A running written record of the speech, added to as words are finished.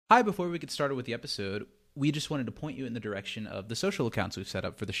Hi, before we get started with the episode, we just wanted to point you in the direction of the social accounts we've set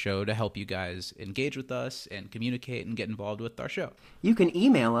up for the show to help you guys engage with us and communicate and get involved with our show. You can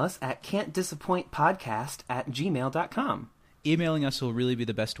email us at can'tdisappointpodcast@gmail.com. Emailing us will really be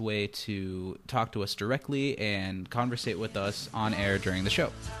the best way to talk to us directly and conversate with us on air during the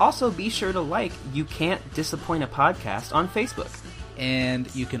show. Also, be sure to like You Can't Disappoint a Podcast on Facebook.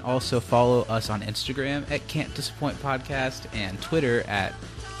 And you can also follow us on Instagram at Can't Disappoint Podcast and Twitter at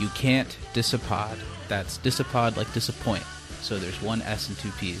You Can't Disapod. That's disapod like disappoint. So there's one S and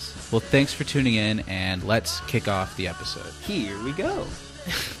two P's. Well, thanks for tuning in, and let's kick off the episode. Here we go.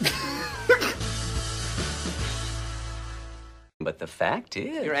 But the fact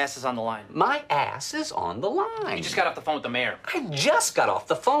is... Your ass is on the line. My ass is on the line. You just got off the phone with the mayor. I just got off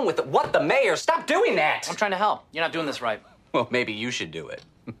the phone with what the mayor? Stop doing that! I'm trying to help. You're not doing this right. Well, maybe you should do it.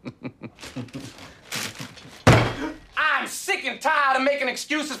 I'm sick and tired of making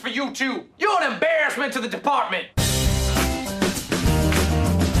excuses for you two. You're an embarrassment to the department.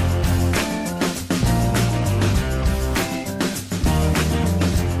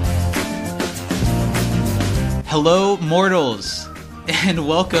 Hello, mortals, and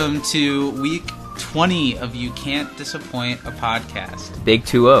welcome to week 20 of You Can't Disappoint a Podcast. Big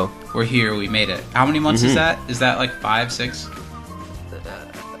 2-0. We're here. We made it. How many months is that? Is that like 5, 6?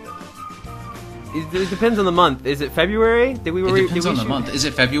 It depends on the month. Is it February? It depends on the month. Is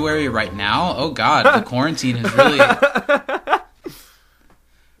it February right now? Oh, God. The quarantine has really...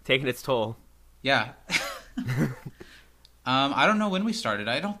 taken its toll. Yeah. I don't know when we started.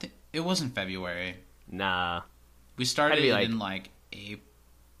 I don't think... It wasn't February. Nah. We started in like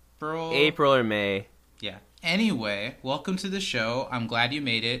April. April or May. Yeah. Anyway, welcome to the show. I'm glad you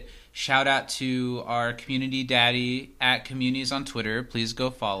made it. Shout out to our community daddy at Communities on Twitter. Please go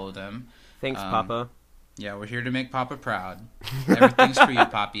follow them. Thanks, Papa. Yeah, we're here to make Papa proud. Everything's for you,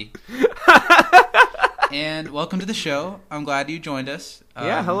 Poppy. And welcome to the show. I'm glad you joined us.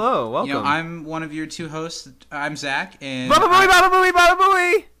 Yeah, hello. Welcome. You know, I'm one of your two hosts. I'm Zach. And Baba Booey, Baba Booey, Baba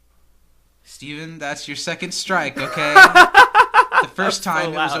Booey! Steven, that's your second strike, okay? The first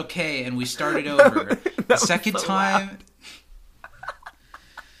time it was okay, and we started over. The second time...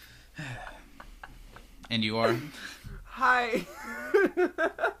 And you are? Hi.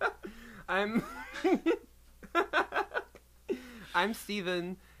 I'm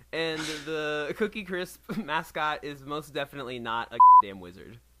Steven, and the Cookie Crisp mascot is most definitely not a damn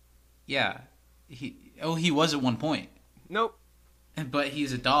wizard. Yeah. He was at one point. Nope. But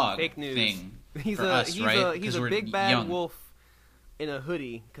he's a dog. Fake news. Thing He's for a us, he's right? a he's a big bad young. wolf in a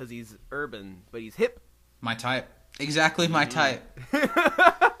hoodie because he's urban, but he's hip. My type. Exactly my type.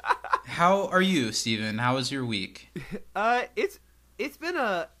 How are you, Steven? How was your week? It's been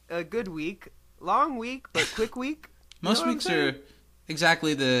a good week. Long week, but quick week. Most weeks are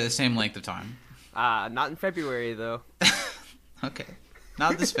exactly the same length of time. Not in February, though. Okay.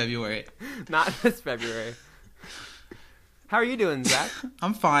 Not this February. Not this February. How are you doing, Zach?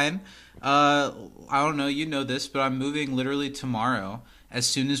 I'm fine. I don't know, you know this, but I'm moving literally tomorrow. As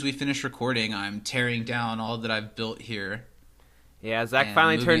soon as we finish recording, I'm tearing down all that I've built here. Yeah, Zach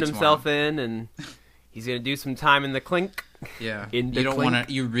finally turned himself in, and he's gonna do some time in the clink. Yeah,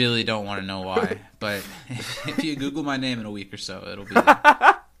 you really don't want to know why, but if you Google my name in a week or so, it'll be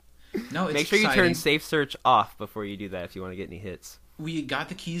there. No, it's Make sure exciting. you turn safe search off before you do that if you want to get any hits. We got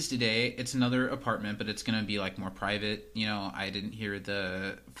the keys today. It's another apartment, but it's gonna be like more private. You know, I didn't hear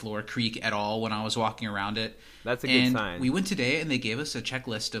the floor creak at all when I was walking around it. That's a good sign. We went today, and they gave us a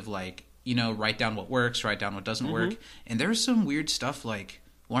checklist of like, you know, write down what works, write down what doesn't work, and there was some weird stuff like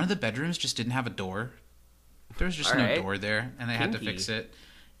one of the bedrooms just didn't have a door. There was just no door there, and they had to fix it.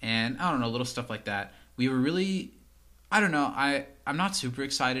 And I don't know, little stuff like that. We were really, I don't know, I'm not super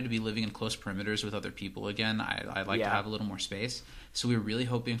excited to be living in close perimeters with other people again. I like to have a little more space. So we were really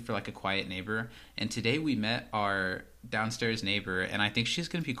hoping for like a quiet neighbor. And today we met our downstairs neighbor, and I think she's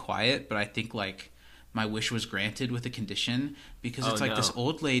going to be quiet, but I think like my wish was granted with a condition because it's like this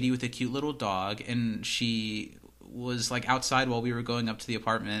old lady with a cute little dog, and she was like outside while we were going up to the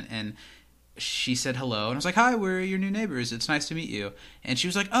apartment, and she said hello, and I was like, hi, we're your new neighbors, it's nice to meet you. And she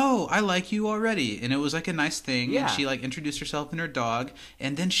was like, oh, I like you already. And it was like a nice thing. Yeah. And she like introduced herself and her dog,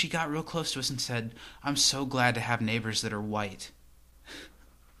 and then she got real close to us and said, I'm so glad to have neighbors that are white.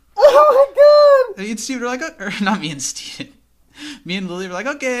 Oh my god! And me and Steven were like, or not me and Steven, me and Lily were like,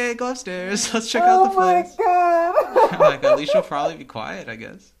 okay, go upstairs, let's check out the place. Oh my god! I'm like, at least she'll probably be quiet, I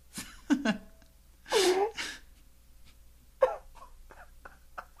guess.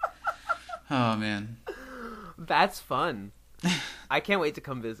 Oh man, That's fun. I can't wait to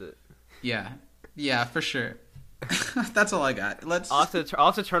come visit. yeah, for sure. That's all I got. Let's also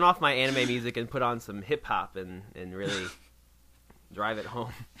turn off my anime music and put on some hip hop and really drive it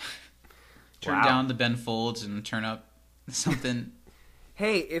home. turn down the Ben Folds and turn up something.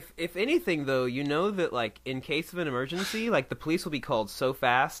 Hey, if anything though, you know that like in case of an emergency, like the police will be called so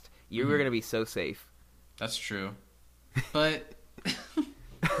fast, you were gonna be so safe. That's true, but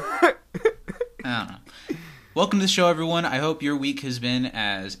I don't know. Welcome to the show, everyone. I hope your week has been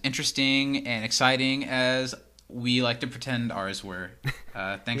as interesting and exciting as we like to pretend ours were.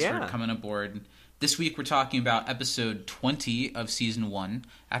 Thanks for coming aboard. This week we're talking about episode 20 of season 1.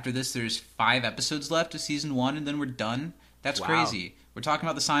 After this, there's 5 episodes left of season 1, and then we're done. That's crazy. We're talking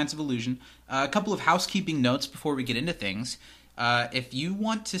about the science of illusion. A couple of housekeeping notes before we get into things. If you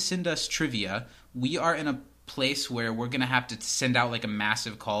want to send us trivia, we are in a place where we're going to have to send out like a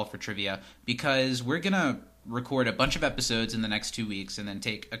massive call for trivia because we're going to record a bunch of episodes in the next 2 weeks and then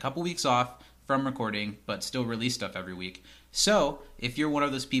take a couple weeks off from recording but still release stuff every week. So if you're one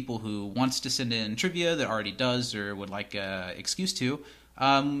of those people who wants to send in trivia that already does or would like an excuse to,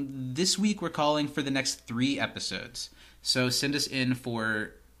 this week we're calling for the next 3 episodes. So send us in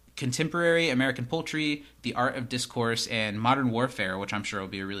for Contemporary American Poultry, The Art of Discourse, and Modern Warfare, which I'm sure will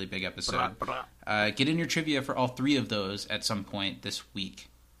be a really big episode. Get in your trivia for all 3 of those at some point this week.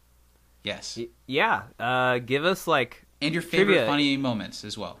 Yes. Yeah. Give us like and your favorite trivia. Funny moments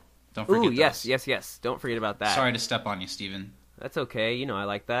as well. Don't forget those. Yes. Don't forget about that. Sorry to step on you, Steven. That's okay. You know I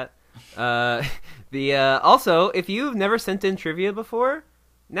like that. Also, if you've never sent in trivia before,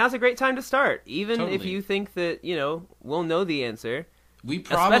 now's a great time to start. Even if you think that we'll know the answer, we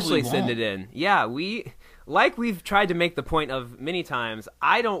probably especially won't. send it in. Yeah, we've tried to make the point of many times.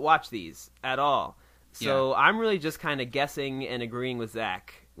 I don't watch these at all, so I'm really just kind of guessing and agreeing with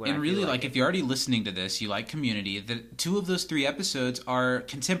Zach. And really, like if you're already listening to this, you like Community, the 2 of those 3 episodes are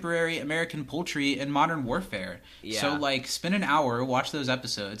Contemporary American Poultry and Modern Warfare. Yeah. So, like, spend an hour, watch those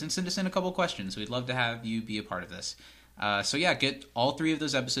episodes, and send us in a couple questions. We'd love to have you be a part of this. Get all 3 of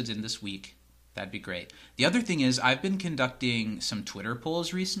those episodes in this week. That'd be great. The other thing is, I've been conducting some Twitter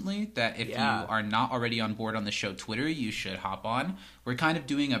polls recently that if you are not already on board on the show Twitter, you should hop on. We're kind of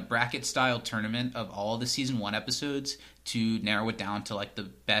doing a bracket-style tournament of all the Season 1 episodes to narrow it down to, like, the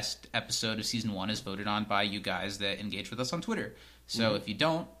best episode of Season 1 is voted on by you guys that engage with us on Twitter. So if you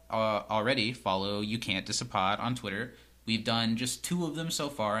don't already follow You Can't Diss a Pod on Twitter, we've done just 2 of them so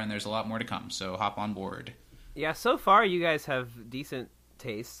far, and there's a lot more to come. So hop on board. Yeah, so far you guys have decent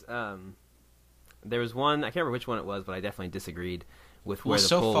tastes. There was one, I can't remember which one it was, but I definitely disagreed with where the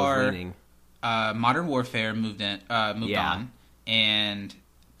poll was leaning. Modern Warfare moved on, and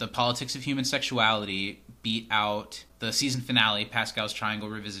The Politics of Human Sexuality beat out the season finale, Pascal's Triangle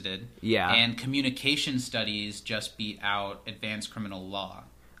Revisited. Yeah. And Communication Studies just beat out Advanced Criminal Law.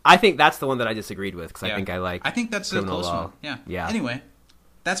 I think that's the one that I disagreed with, because I think I like I think that's a close one. Yeah. Anyway,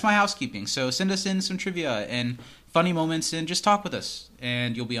 that's my housekeeping. So send us in some trivia and funny moments and just talk with us,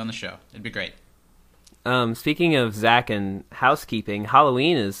 and you'll be on the show. It'd be great. Speaking of Zach and housekeeping,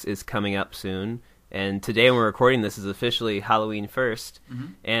 Halloween is coming up soon, and today when we're recording this is officially Halloween 1st,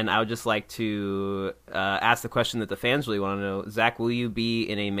 and I would just like to ask the question that the fans really want to know. Zach, will you be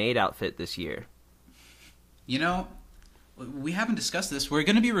in a maid outfit this year? We haven't discussed this. We're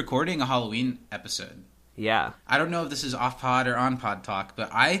going to be recording a Halloween episode. Yeah. I don't know if this is off-pod or on-pod talk, but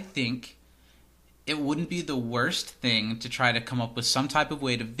I think it wouldn't be the worst thing to try to come up with some type of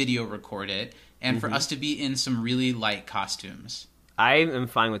way to video record it, and for us to be in some really light costumes. I am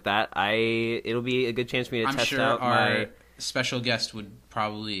fine with that. It'll be a good chance for me to test out our special guest would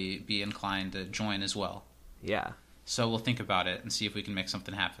probably be inclined to join as well. Yeah. So we'll think about it and see if we can make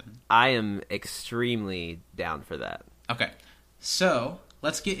something happen. I am extremely down for that. Okay. So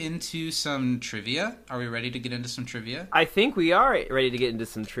let's get into some trivia. Are we ready to get into some trivia? I think we are ready to get into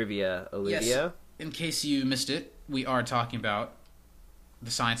some trivia, Olivia. Yes. In case you missed it, we are talking about The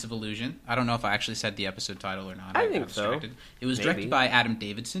Science of Illusion. I don't know if I actually said the episode title or not. I think so. It was directed by Adam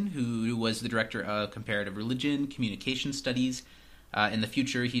Davidson, who was the director of Comparative Religion, Communication Studies. In the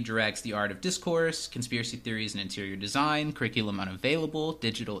future, he directs The Art of Discourse, Conspiracy Theories and Interior Design, Curriculum Unavailable,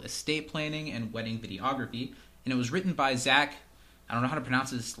 Digital Estate Planning, and Wedding Videography. And it was written by Zach, I don't know how to pronounce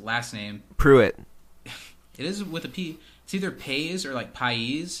his last name. Pruitt. It is with a P. It's either Pays or like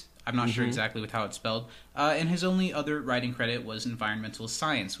Pais. I'm not sure exactly with how it's spelled. And his only other writing credit was Environmental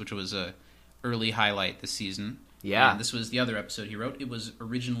Science, which was a early highlight this season. Yeah. And this was the other episode he wrote. It was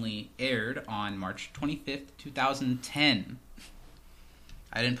originally aired on March 25th, 2010.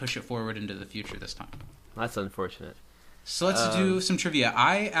 I didn't push it forward into the future this time. That's unfortunate. So let's do some trivia.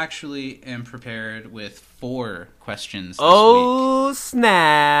 I actually am prepared with 4 questions this week. Oh,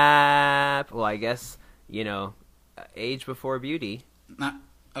 snap! Well, I guess, Age Before Beauty.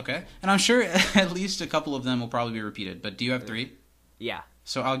 Okay. And I'm sure at least a couple of them will probably be repeated. But do you have 3? Yeah.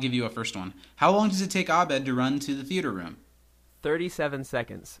 So I'll give you a first one. How long does it take Abed to run to the theater room? 37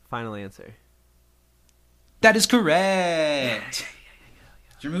 seconds. Final answer. That is correct.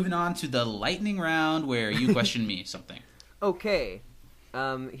 You're moving on to the lightning round where you question me something. Okay.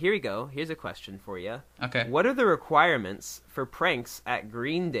 Here we go. Here's a question for you. Okay. What are the requirements for pranks at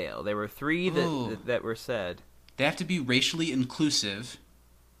Greendale? There were 3 that were said. They have to be racially inclusive.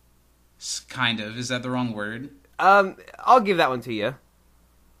 Kind of. Is that the wrong word? I'll give that one to you.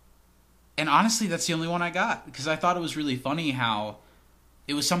 And honestly, that's the only one I got. Because I thought it was really funny how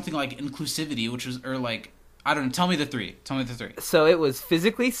it was something like inclusivity, which was, or like, I don't know. Tell me the 3. So it was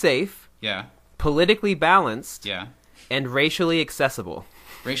physically safe, Yeah. politically balanced, Yeah. and racially accessible.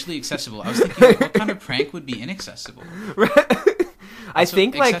 Racially accessible. I was thinking, like, what kind of prank would be inaccessible? I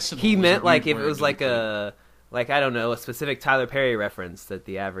think like accessible he was a meant like weird if it word was to like include. I don't know, a specific Tyler Perry reference that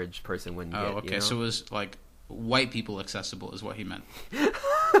the average person wouldn't get. Oh, okay. You know? So it was like white people accessible is what he meant.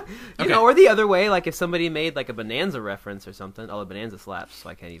 You know, or the other way, like if somebody made like a Bonanza reference or something. Oh, the Bonanza slaps, so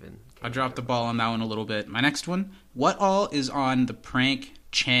I can't even. I dropped the ball on that one a little bit. My next one. What all is on the prank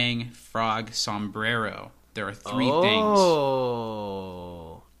Chang frog sombrero? There are 3 things.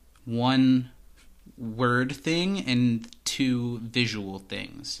 Oh. 1 word thing and 2 visual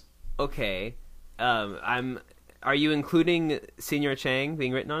things. Okay. Are you including Senior Chang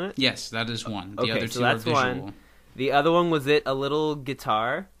being written on it? Yes, that is one. The Okay, other so 2 are that's visual. one. The other one, was it a little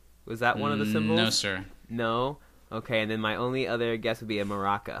guitar? Was that one of the symbols? No, sir. No? Okay, and then my only other guess would be a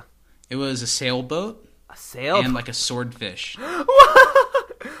maraca. It was a sailboat A sail? and like a swordfish.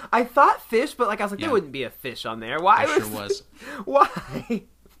 I thought fish, but like I was like, Yeah. there wouldn't be a fish on there. Why? There sure was. Why?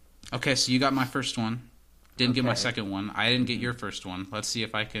 Okay, so you got my first one. Didn't get my Okay. second one. I didn't get your first one. Let's see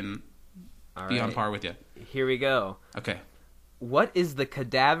if I can All be on right. par with you. Here we go. Okay. What is the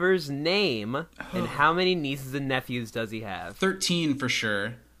cadaver's name, and how many nieces and nephews does he have? 13 for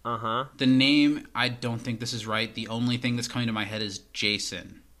sure. Uh-huh. The name, I don't think this is right. The only thing that's coming to my head is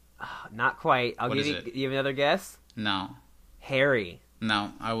Jason. Not quite. I'll What give is you. it? You have another guess? No. Harry.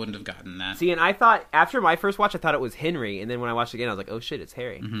 No, I wouldn't have gotten that. See, and I thought after my first watch, I thought it was Henry, and then when I watched it again, I was like, oh shit, it's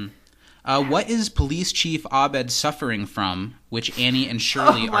Harry. Mm-hmm. What is Police Chief Abed suffering from, which Annie and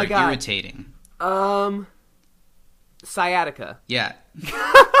Shirley Oh my are God. irritating? Sciatica. Yeah.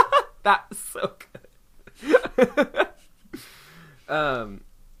 That's so good.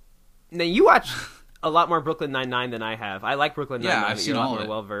 Now you watch a lot more Brooklyn Nine-Nine than I have. I like Brooklyn Nine-Nine. Yeah, I've but seen you're a all lot of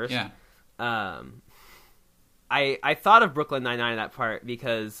more it. well-versed. Yeah. I thought of Brooklyn Nine-Nine in that part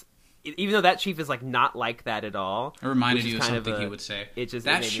because even though that chief is like not like that at all, It reminded which is you of kind something a- he would say. It just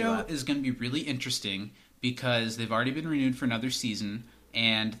That made me show laugh. is going to be really interesting because they've already been renewed for another season,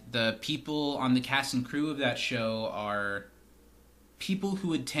 and the people on the cast and crew of that show are people who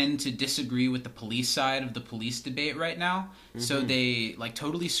would tend to disagree with the police side of the police debate right now. So they like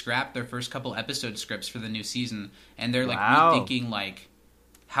totally scrapped their first couple episode scripts for the new season, and they're like Wow. rethinking like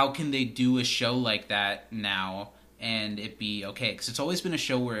how can they do a show like that now and it be okay? Because it's always been a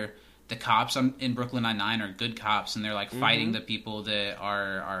show where the cops in Brooklyn Nine-Nine are good cops, and they're like fighting the people that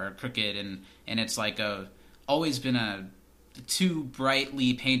are crooked, and it's like always been a too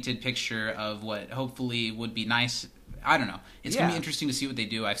brightly painted picture of what hopefully would be nice. I don't know. It's gonna Yeah. be interesting to see what they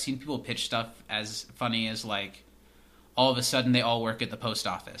do. I've seen people pitch stuff as funny as like all of a sudden they all work at the post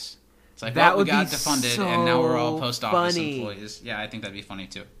office. It's like, That well, we would got be defunded and now we're all so post office funny. employees. Yeah, I think that'd be funny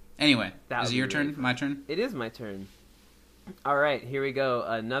too. Anyway, That is would it your be really turn? fun. My turn? It is my turn. All right, here we go.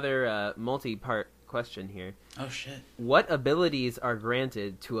 Another multi-part question here. Oh shit. What abilities are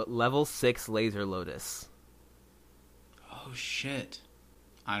granted to a level 6 Laser Lotus? Oh shit.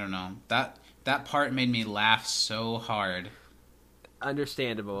 I don't know. That part made me laugh so hard,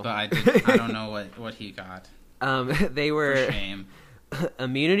 Understandable. but I don't know what he got. They For were shame.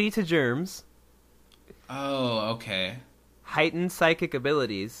 immunity to germs, Oh, okay. heightened psychic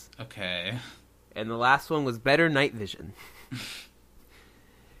abilities, Okay. and the last one was better night vision.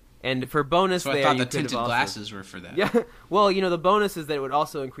 And for bonus, So I there thought you the could have tinted also- glasses were for that. Yeah, well, the bonus is that it would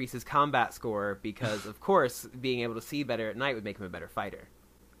also increase his combat score because, of course, being able to see better at night would make him a better fighter.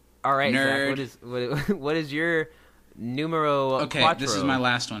 All right, Nerd. Zach, what is your numero Okay, quattro? this is my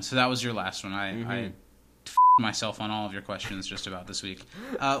last one. So that was your last one. I f***ed myself on all of your questions just about this week.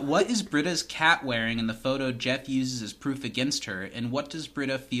 What is Britta's cat wearing in the photo Jeff uses as proof against her, and what does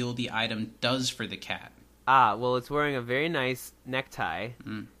Britta feel the item does for the cat? Well, it's wearing a very nice necktie,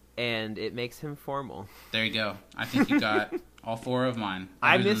 and it makes him formal. There you go. I think you got all 4 of mine.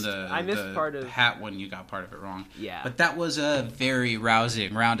 I Other than missed the part of- hat one. You got part of it wrong. Yeah. But that was a very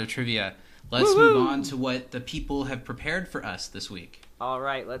rousing round of trivia. let's move on to what the people have prepared for us this week. All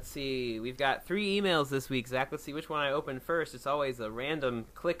right, let's see. We've got 3 emails this week, Zach. Let's see which one I open first. It's always a random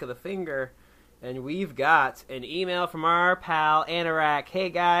click of the finger. And we've got an email from our pal, Anorak. Hey,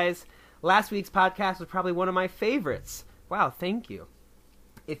 guys. Last week's podcast was probably one of my favorites. Wow, thank you.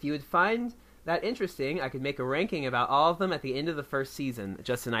 If you would find that interesting, I could make a ranking about all of them at the end of the first season.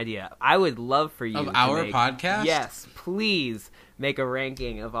 Just an idea. I would love for you Of to our make, podcast? Yes, please make a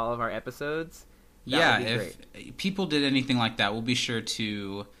ranking of all of our episodes. That would be if people did anything like that, we'll be sure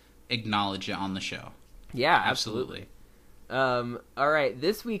to acknowledge it on the show. Yeah, absolutely. All right,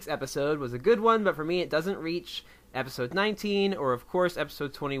 this week's episode was a good one, but for me it doesn't reach episode 19 or, of course,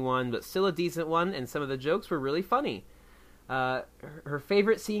 episode 21, but still a decent one, and some of the jokes were really funny. Her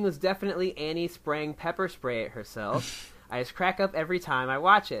favorite scene was definitely Annie spraying pepper spray at herself. I just crack up every time I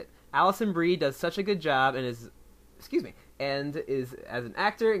watch it. Alison Brie does such a good job and is as an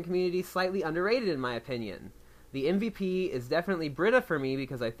actor and Community slightly underrated in my opinion. The MVP is definitely Britta for me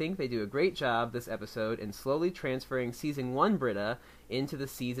because I think they do a great job this episode in slowly transferring season 1 Britta into the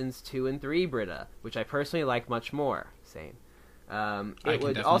seasons 2 and 3 Britta, which I personally like much more. Same. It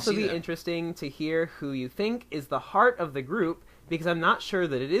would also be interesting to hear who you think is the heart of the group because I'm not sure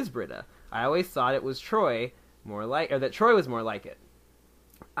that it is Britta. I always thought it was Troy, that Troy was more like it.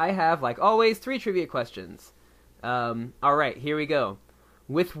 I have, like always, 3 trivia questions. Alright, here we go.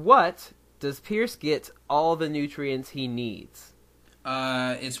 With what does Pierce get all the nutrients he needs?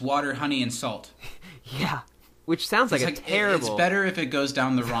 It's water, honey, and salt. Yeah, which sounds like a terrible... It's better if it goes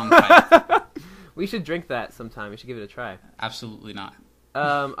down the wrong pipe. We should drink that sometime. We should give it a try. Absolutely not.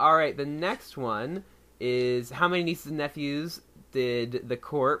 Alright, the next one is how many nieces and nephews did the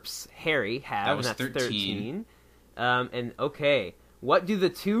corpse, Harry, have? That was and that's 13. And okay... What do the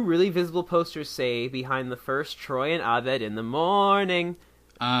 2 really visible posters say behind the first Troy and Abed in the morning?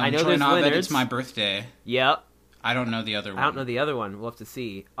 I know Troy there's and Abed, Leonard's. it's my birthday. Yep. I don't know the other one. I don't know the other one. We'll have to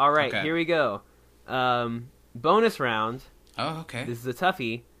see. All right, Okay. Here we go. Bonus round. Oh, okay. This is a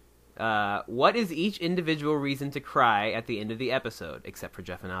toughie. What is each individual reason to cry at the end of the episode, except for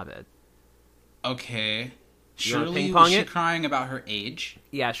Jeff and Abed? Okay. You wanna Shirley, ping-pong was she it? crying about her age?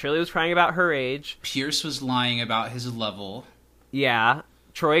 Yeah, Shirley was crying about her age. Pierce was lying about his level. Yeah.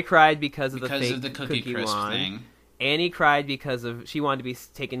 Troy cried because of the Because fake of the Cookie Crisp wand. thing. Annie cried because she wanted to be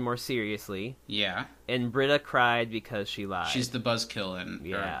taken more seriously. Yeah. And Britta cried because she lied. She's the buzzkill and...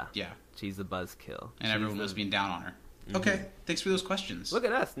 Yeah. Yeah. She's the buzzkill. And everyone was being down on her. Mm-hmm. Okay. Thanks for those questions. Look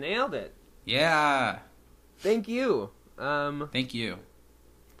at us. Nailed it. Yeah. Thank you. Thank you.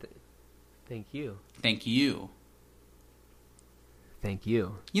 Thank you. Thank you. Thank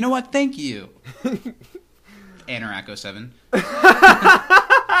you. You know what? Thank you. Anorak 07.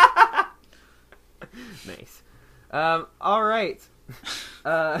 Nice. All right.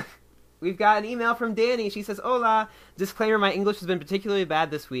 We've got an email from Danny. She says, Hola. Disclaimer, my English has been particularly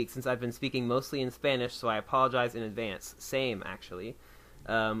bad this week since I've been speaking mostly in Spanish, so I apologize in advance. Same, actually.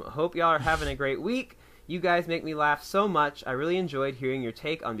 Hope y'all are having a great week. You guys make me laugh so much. I really enjoyed hearing your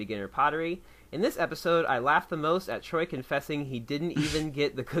take on beginner pottery. In this episode, I laughed the most at Troy confessing he didn't even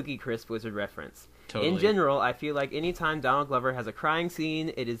get the Cookie Crisp Wizard reference. Totally. In general, I feel like anytime Donald Glover has a crying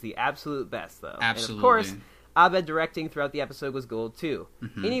scene, it is the absolute best, though. Absolutely. And of course, Abed directing throughout the episode was gold, too.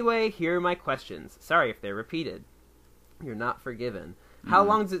 Mm-hmm. Anyway, here are my questions. Sorry if they're repeated. You're not forgiven. How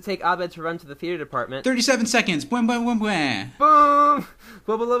long does it take Abed to run to the theater department? 37 seconds. Boom, boom, boom, boom. Boom!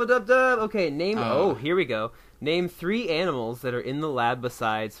 Bubba lubba dub dub. Okay, here we go. Name 3 animals that are in the lab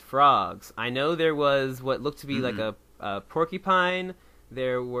besides frogs. I know there was what looked to be like a porcupine,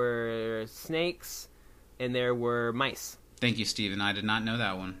 there were snakes, and there were mice. Thank you, Steven. I did not know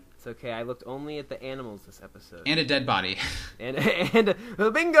that one. It's okay, I looked only at the animals this episode. And a dead body. And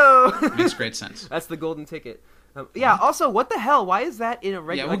bingo! Makes great sense. That's the golden ticket. Yeah, also, what the hell? Why is that in a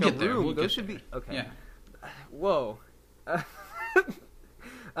regular we'll get there. room? We'll Those get should there. be... Okay. Yeah. Whoa.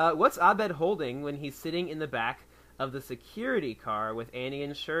 What's Abed holding when he's sitting in the back of the security car with Annie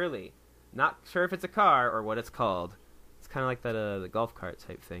and Shirley? Not sure if it's a car or what it's called. It's kind of like that the golf cart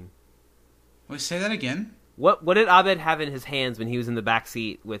type thing. Wait, say that again? What did Abed have in his hands when he was in the back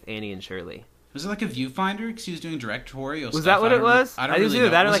seat with Annie and Shirley? Was it like a viewfinder? Because he was doing directorial stuff. Was that what it was? I don't I think really it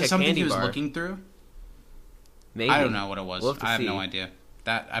was know. that or Was like it a something candy he was bar. looking through? Maybe. I don't know what it was. We'll have to I have see. no idea.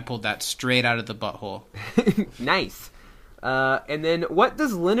 I pulled that straight out of the butthole. Nice. And then, what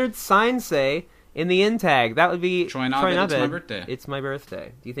does Leonard's sign say in the end tag? That would be Troy and Abed, it's my birthday. It's my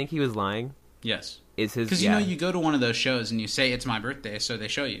birthday. Do you think he was lying? Yes. Is his? Because yeah. you go to one of those shows and you say it's my birthday, so they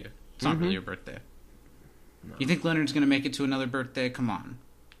show you. It's not really your birthday. No. You think Leonard's going to make it to another birthday? Come on.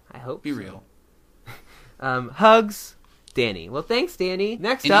 I hope Be so. real. Hugs. Danny. Well, thanks, Danny.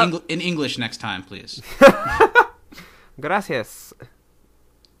 Next up... In English next time, please. Gracias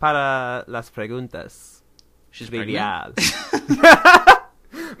para las preguntas. She's trivial.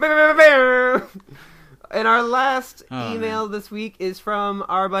 pregnant? And our last Oh, email this week is from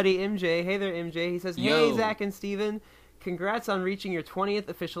our buddy MJ. Hey there, MJ. He says, Hey, Yo. Zach and Steven. Congrats on reaching your 20th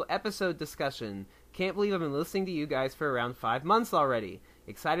official episode discussion. Can't believe I've been listening to you guys for around 5 months already.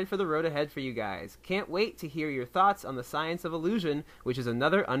 Excited for the road ahead for you guys. Can't wait to hear your thoughts on the Science of Illusion, which is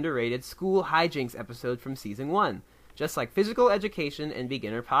another underrated school hijinks episode from Season 1. Just like physical education and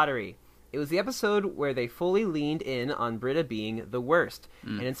beginner pottery. It was the episode where they fully leaned in on Britta being the worst.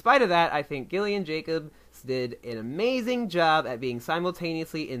 And in spite of that, I think Gillian Jacobs did an amazing job at being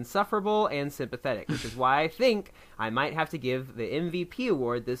simultaneously insufferable and sympathetic, which is why I think I might have to give the MVP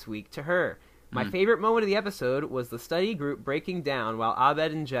award this week to her. My favorite moment of the episode was the study group breaking down while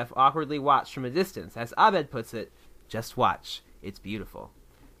Abed and Jeff awkwardly watched from a distance. As Abed puts it, just watch. It's beautiful.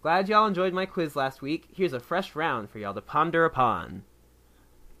 Glad y'all enjoyed my quiz last week. Here's a fresh round for y'all to ponder upon.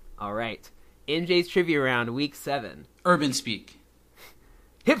 All right. MJ's Trivia Round, Week 7. Urban speak.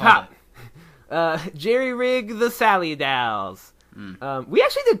 Hip-hop. Jerry Rig the Sally Dolls. We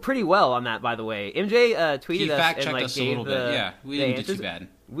actually did pretty well on that, by the way. MJ tweeted He us fact-checked and us a gave little the bit. Yeah, we didn't do answers. too bad.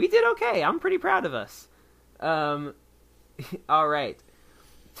 We did okay. I'm pretty proud of us. All right.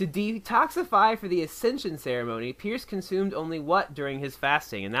 To detoxify for the Ascension ceremony, Pierce consumed only what during his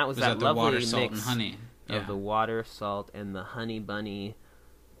fasting? And that was that the lovely water, salt, mix and honey. Yeah. of the water, salt, and the honey bunny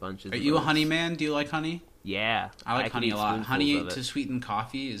bunches. Are of you a oats. honey man? Do you like honey? Yeah. I like could honey eat a lot. spoonfuls Honey of it. to sweeten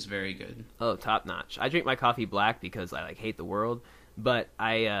coffee is very good. Oh, top notch. I drink my coffee black because I hate the world, but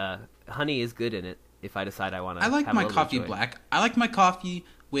honey is good in it if I decide I want to. I like have my a little coffee joy. black. I like my coffee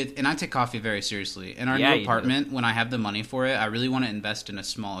with, and I take coffee very seriously. In our Yeah, you new do. apartment, when I have the money for it, I really want to invest in a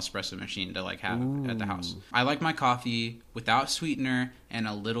small espresso machine to have at the house. I like my coffee without sweetener and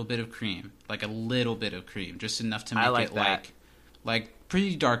a little bit of cream, like a little bit of cream, just enough to make like it that. like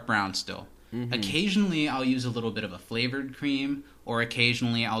pretty dark brown still. Mm-hmm. Occasionally, I'll use a little bit of a flavored cream, or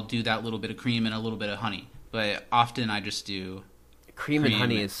occasionally I'll do that little bit of cream and a little bit of honey. But often I just do Cream and cream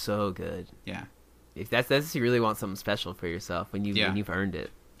honey and- is so good. yeah. If that's you really want something special for yourself when you've earned it.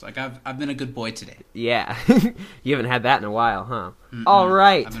 It's like I've been a good boy today. Yeah. You haven't had that in a while, huh? All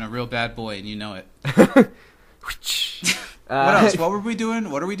right. I've been a real bad boy, and you know it. What What else? What were we doing?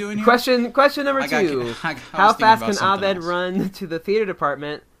 What are we doing here? Question number I got- 2. I was How thinking fast about can something Abed else. run to the theater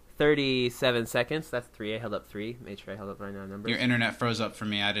department? 37 seconds. That's 3. I held up 3. Made sure I held up right now numbers. Your internet froze up for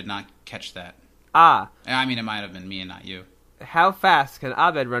me. I did not catch that. Ah. I mean, it might have been me and not you. How fast can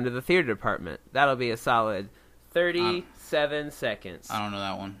Abed run to the theater department? That'll be a solid 37 seconds. I don't know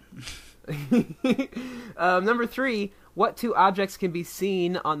that one. Number 3. What 2 objects can be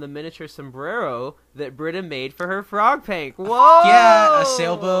seen on the miniature sombrero that Britta made for her frog paint? Whoa! Yeah, a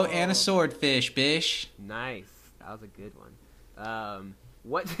sailboat and a swordfish, bish. Nice. That was a good one.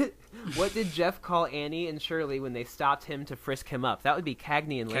 What did Jeff call Annie and Shirley when they stopped him to frisk him up? That would be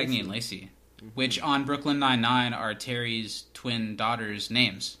Cagney and Lacey. Cagney and Lacey. Which on Brooklyn Nine-Nine are Terry's twin daughters'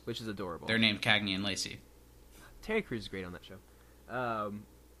 names. Which is adorable. They're named Cagney and Lacey. Terry Crews is great on that show.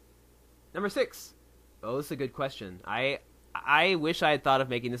 Number 6. Oh, this is a good question. I wish I had thought of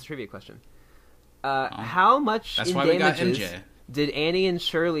making this a trivia question. How much That's in why we got damages MJ. did Annie and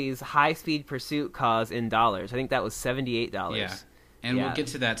Shirley's high-speed pursuit cause in dollars? I think that was $78. Yeah. And Yeah. we'll get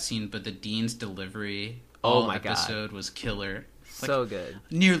to that scene, but the Dean's delivery Oh all my God. episode was killer. So good.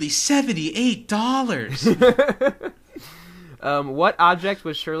 Nearly $78. What object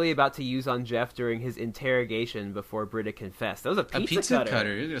was Shirley about to use on Jeff during his interrogation before Britta confessed? That was a A pizza, pizza cutter.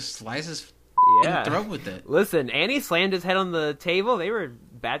 cutter. You're gonna slice his Yeah. throat with it. Listen, Annie slammed his head on the table. They were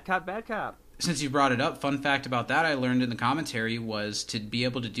bad cop, bad cop. Since you brought it up, fun fact about that I learned in the commentary was to be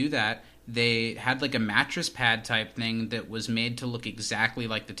able to do that, they had like a mattress pad type thing that was made to look exactly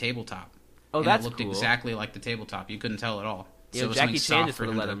like the tabletop. Oh, And that's it looked cool. exactly like the tabletop. You couldn't tell at all. You know, it was Jackie something Chan soft just for would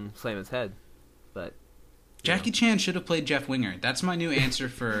have let to- him slam his head. But Jackie Chan should have played Jeff Winger. That's my new answer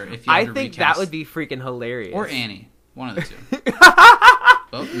for if you I had to think recast. that would be freaking hilarious. Or Annie. One of the two.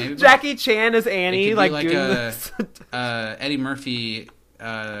 Well, maybe both. Jackie Chan as It Annie, could be like like doing a this. Eddie Murphy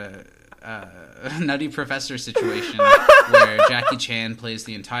Nutty Professor situation where Jackie Chan plays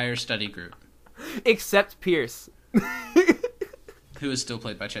the entire study group, Except Pierce. who is still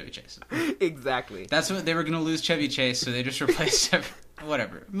played by Chevy Chase. Exactly. That's what they were going to lose Chevy Chase, so they just replaced Chevy.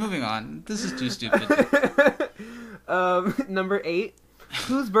 Whatever. Moving on. This is too stupid. Number 8.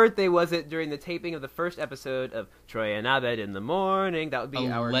 Whose birthday was it during the taping of the first episode of Troy and Abed in the Morning? That would be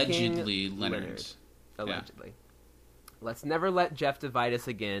our Allegedly King Leonard's. Allegedly. Let's never let Jeff divide us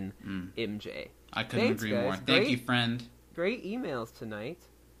again, MJ. I couldn't Thanks, agree guys. more. Great. Thank you, friend. great emails tonight.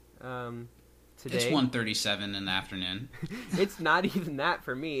 Today. It's 1:37 in the afternoon. It's not even that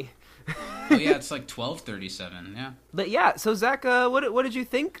for me. Oh yeah, it's like 12:37. Yeah. But yeah, so Zach, what did you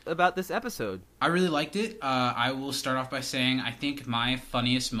think about this episode? I really liked it. I will start off by saying I think my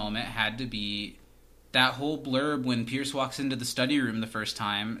funniest moment had to be that whole blurb when Pierce walks into the study room the first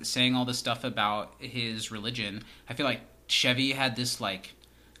time, saying all this stuff about his religion. I feel like Chevy had this like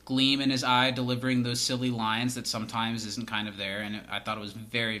gleam in his eye, delivering those silly lines that sometimes isn't kind of there, and I thought it was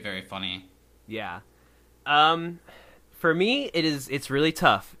very, very funny. Yeah. For me, it's really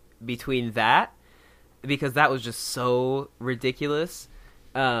tough between that, because that was just so ridiculous,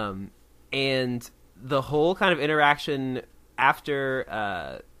 and the whole kind of interaction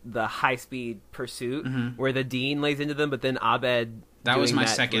after the high-speed pursuit, where the Dean lays into them, but then Abed that was my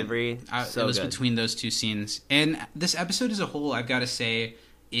that second. Delivery, it was good. Between those two scenes. And this episode as a whole, I've got to say,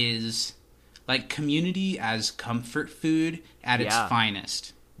 is like Community as comfort food at its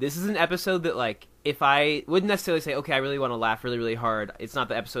finest. This is an episode that, like, if I wouldn't necessarily say, okay, I really want to laugh really, really hard, it's not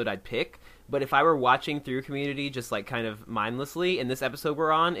the episode I'd pick. But if I were watching through Community just, like, kind of mindlessly, and this episode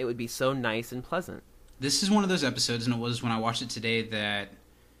we're on, it would be so nice and pleasant. This is one of those episodes, and it was when I watched it today, that,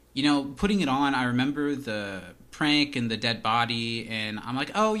 you know, putting it on, I remember the prank and the dead body, and I'm like,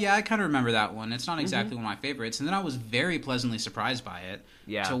 oh, yeah, I kind of remember that one. It's not exactly one of my favorites. And then I was very pleasantly surprised by it,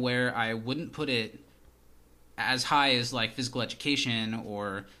 to where I wouldn't put it as high as, like, Physical Education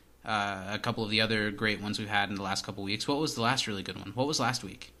or a couple of the other great ones we've had in the last couple of weeks. What was the last really good one? What was last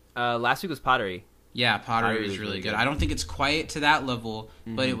week? Last week was Pottery. Yeah, Pottery was really good. I don't think it's quite to that level,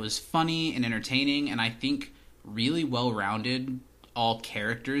 but it was funny and entertaining, and I think really well-rounded, all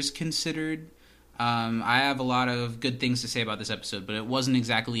characters considered. I have a lot of good things to say about this episode, but it wasn't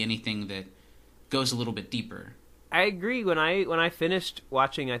exactly anything that goes a little bit deeper. I agree. When I finished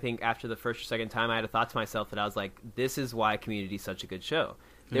watching, I think after the first or second time, I had a thought to myself that I was like, this is why Community is such a good show.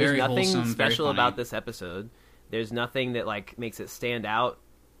 There's very nothing wholesome, special about this episode. There's nothing that like makes it stand out,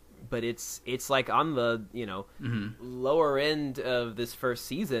 but it's like on the, you know, lower end of this first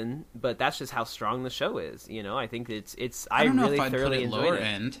season, but that's just how strong the show is, you know. I think it's I don't know really if I'd thoroughly put it enjoyed lower it.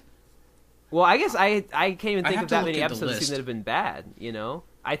 end. Well, I guess I can't even think of that many at the episodes list. that have been bad, you know.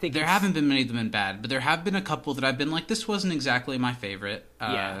 I think There haven't been many of them been bad, but there have been a couple that I've been like, this wasn't exactly my favorite.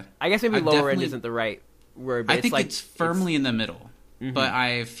 Yeah, I guess maybe lower end isn't the right word, but I think like, it's firmly in the middle, but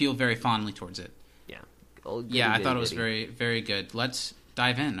I feel very fondly towards it. Yeah. Yeah, I thought it was very, very good. Let's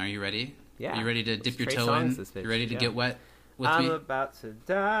dive in. Are you ready? Yeah. Are you ready to dip your Trey toe Songz in? this bitch. You ready to get wet with I'm me? about to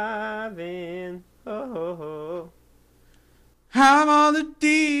dive in. Oh. I'm on the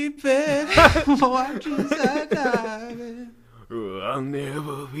deep end. Watching us dive in. I'll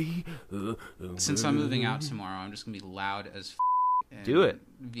never be. Since I'm moving out tomorrow, I'm just gonna be loud as and Do it.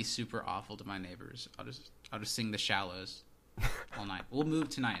 Be super awful to my neighbors. I'll just sing The Shallows all night. We'll move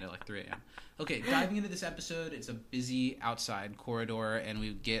tonight at like 3 a.m. Okay, diving into this episode, it's a busy outside corridor, and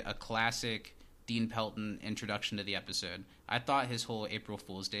we get a classic Dean Pelton introduction to the episode. I thought his whole April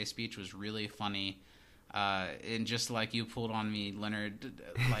Fool's Day speech was really funny. And just like you pulled on me, Leonard,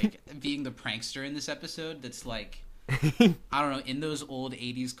 like being the prankster in this episode, that's like, I don't know, in those old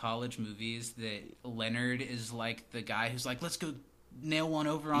 80s college movies that Leonard is like the guy who's like, let's go nail one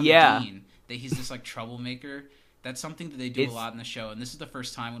over on the Dean. That he's this like troublemaker. That's something that they do a lot in the show, and this is the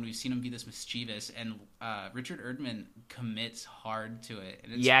first time when we've seen him be this mischievous, and Richard Erdman commits hard to it.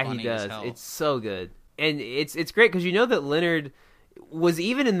 And it's funny he does. As hell. It's so good. And it's great because you know that Leonard was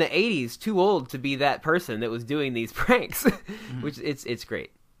even in the 80s too old to be that person that was doing these pranks, which it's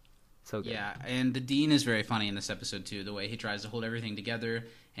great. So good. Yeah, and the Dean is very funny in this episode too, the way he tries to hold everything together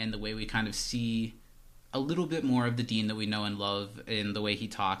and the way we kind of see a little bit more of the Dean that we know and love in the way he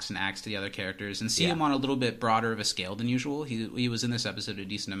talks and acts to the other characters, and see him on a little bit broader of a scale than usual. He was in this episode a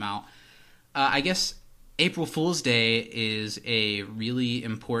decent amount. I guess April Fool's Day is a really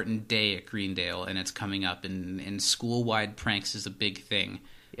important day at Greendale, and it's coming up, and school-wide pranks is a big thing.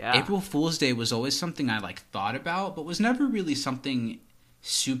 Yeah. April Fool's Day was always something I like thought about, but was never really something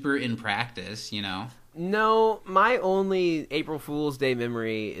super in practice, you know? No, my only April Fool's Day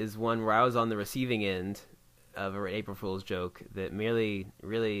memory is one where I was on the receiving end of an April Fool's joke that merely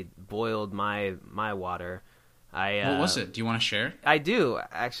really boiled my water. What was it? Do you want to share? I do,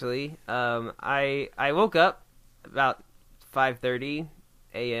 actually. I woke up about 5:30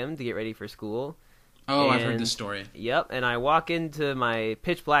 a.m. to get ready for school. Oh, I've heard this story. Yep, and I walk into my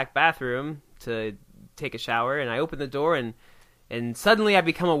pitch black bathroom to take a shower, and I open the door, and suddenly I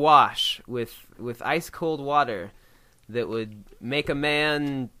become awash with ice cold water that would make a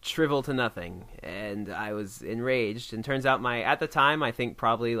man shrivel to nothing. And I was enraged. And turns out at the time, I think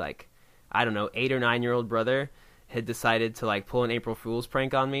probably like, I don't know, 8 or 9 year old brother had decided to like pull an April Fool's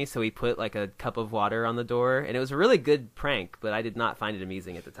prank on me, so he put like a cup of water on the door, and it was a really good prank, but I did not find it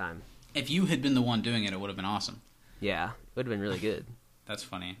amusing at the time. If you had been the one doing it, it would have been awesome. Yeah, it would have been really good. That's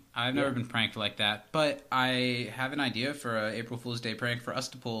funny. I've never been pranked like that, but I have an idea for a April Fool's Day prank for us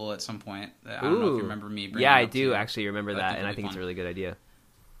to pull at some point. I don't know if you remember me bringing Yeah, it I up to do you, actually remember that, and I think it's a really good idea.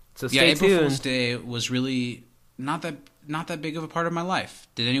 So stay April tuned. Fool's Day was really not that big of a part of my life.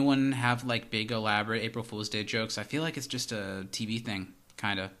 Did anyone have like big elaborate April Fool's Day jokes? I feel like it's just a TV thing,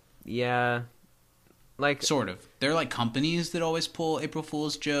 kind of. Yeah, like sort of. There are like companies that always pull April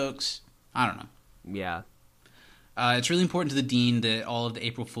Fool's jokes. I don't know. Yeah. It's really important to the dean that all of the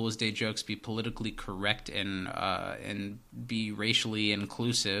April Fool's Day jokes be politically correct and be racially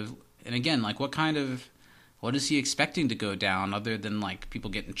inclusive. And again, like what is he expecting to go down other than like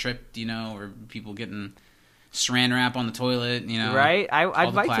people getting tripped, or people getting saran wrap on the toilet, Right?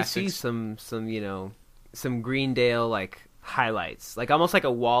 I'd like to see some some Greendale like highlights, like almost like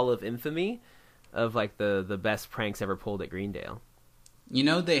a wall of infamy of like the best pranks ever pulled at Greendale.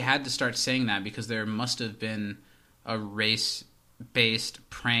 They had to start saying that because there must have been a race-based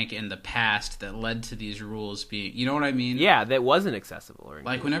prank in the past that led to these rules being, you know what I mean? Yeah, that wasn't accessible. Or anything.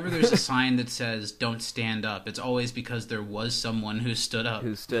 Like whenever there's a sign that says "Don't stand up," it's always because there was someone who stood up.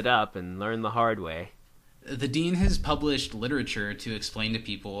 Who stood up and learned the hard way. The dean has published literature to explain to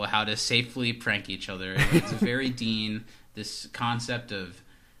people how to safely prank each other. It's very dean. This concept of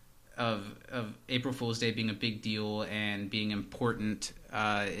April Fool's Day being a big deal and being important,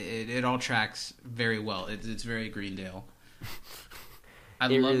 it all tracks very well. It's very Greendale. I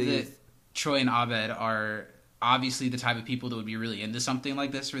love really that Troy and Abed are obviously the type of people that would be really into something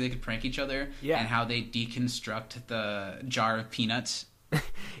like this where they could prank each other, and how they deconstruct the jar of peanuts.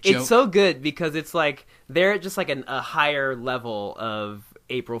 It's so good because it's like they're just like a higher level of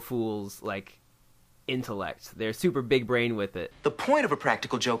April Fool's like intellect. They're super big brain with it. The point of a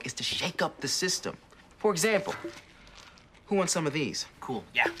practical joke is to shake up the system. For example, who wants some of these? Cool.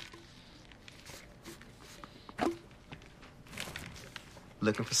 Yeah.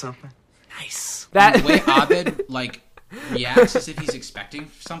 Looking for something? Nice. The way Abed like reacts as if he's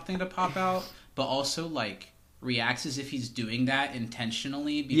expecting something to pop out, but also like reacts as if he's doing that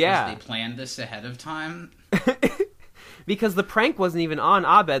intentionally because they planned this ahead of time. Because the prank wasn't even on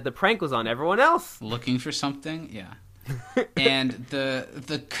Abed, the prank was on everyone else. Looking for something? Yeah. And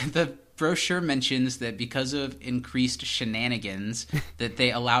the brochure mentions that because of increased shenanigans that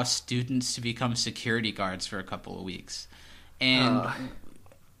they allow students to become security guards for a couple of weeks. And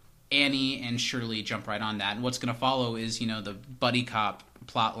Annie and Shirley jump right on that. And what's going to follow is, the buddy cop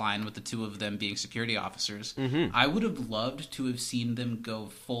plot line with the two of them being security officers. Mm-hmm. I would have loved to have seen them go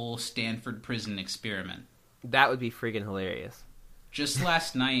full Stanford Prison Experiment. That would be freaking hilarious. Just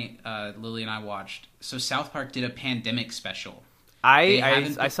last night, Lily and I watched. So South Park did a pandemic special.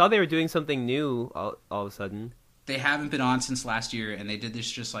 I saw they were doing something new all of a sudden. They haven't been on since last year, and they did this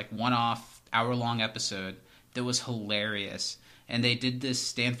just like one-off, hour-long episode that was hilarious. And they did this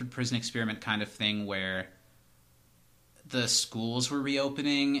Stanford Prison Experiment kind of thing where the schools were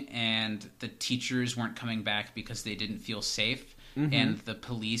reopening and the teachers weren't coming back because they didn't feel safe. Mm-hmm. And the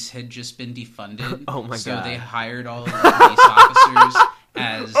police had just been defunded. Oh my god! So they hired all of the police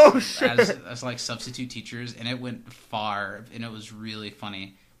officers as like substitute teachers, and it went far, and it was really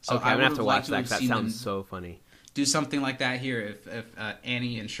funny. So okay, I'm gonna have to watch that. That sounds so funny. Do something like that here if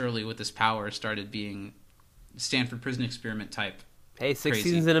Annie and Shirley with this power started being Stanford Prison Experiment type. Hey, 6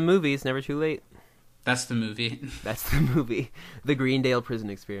 seasons in a movie is never too late. That's the movie. That's the movie. The Greendale Prison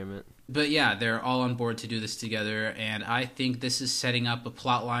Experiment. But yeah, they're all on board to do this together, and I think this is setting up a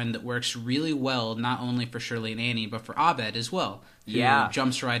plot line that works really well, not only for Shirley and Annie, but for Abed as well. Who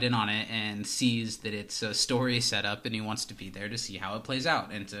jumps right in on it and sees that it's a story setup, and he wants to be there to see how it plays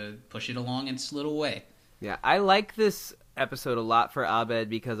out and to push it along in its little way. Yeah, I like this episode a lot for Abed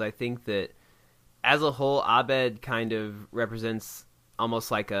because I think that as a whole, Abed kind of represents almost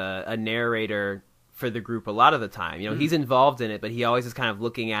like a narrator for the group a lot of the time. He's involved in it, but he always is kind of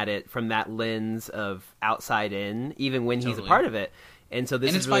looking at it from that lens of outside in, even when he's a part of it. And so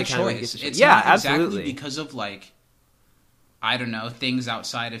this is really kind of choice. It's not exactly because of like, I don't know, things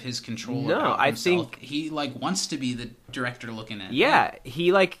outside of his control. No, about I himself. think he like wants to be the director looking at it. Yeah,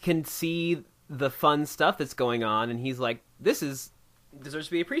 he like can see the fun stuff that's going on, and he's like, this deserves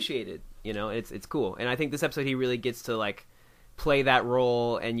to be appreciated. It's cool. And I think this episode he really gets to like play that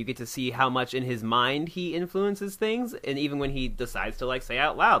role, and you get to see how much in his mind he influences things, and even when he decides to like say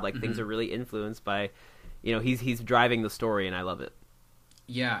out loud, like things are really influenced by, he's driving the story, and I love it.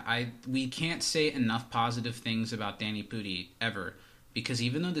 Yeah, we can't say enough positive things about Danny Pudi ever, because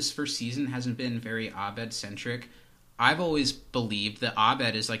even though this first season hasn't been very Abed centric, I've always believed that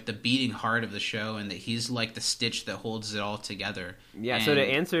Abed is like the beating heart of the show, and that he's like the stitch that holds it all together. Yeah. And so to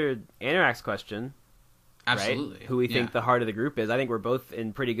answer Anorak's question, absolutely, right, who we think the heart of the group is, I think we're both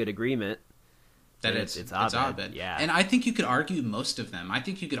in pretty good agreement that it's Abed. Yeah. And I think you could argue most of them. I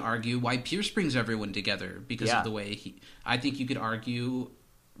think you could argue why Pierce brings everyone together because of the way I think you could argue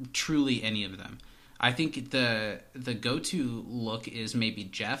truly any of them. I think the go-to look is maybe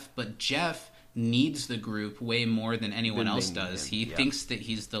Jeff, but Jeff needs the group way more than anyone else does. He thinks that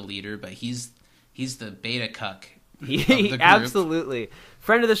he's the leader, but he's the beta cuck. He absolutely.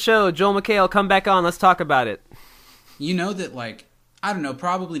 Friend of the show, Joel McHale, come back on. Let's talk about it. You know that, like, I don't know,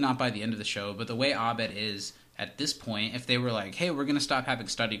 probably not by the end of the show, but the way Abed is at this point, if they were like, hey, we're going to stop having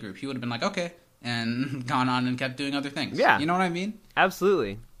study group, he would have been like, okay, and gone on and kept doing other things. Yeah. You know what I mean?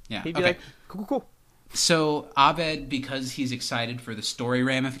 Absolutely. Yeah. He'd be like, cool. So Abed, because he's excited for the story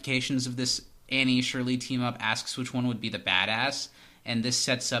ramifications of this Annie-Shirley team-up, asks which one would be the badass, and this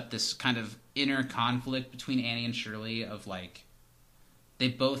sets up this kind of inner conflict between Annie and Shirley of, like, they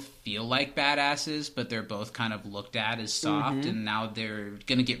both feel like badasses, but they're both kind of looked at as soft, and now they're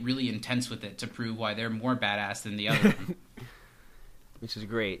going to get really intense with it to prove why they're more badass than the other one. Which is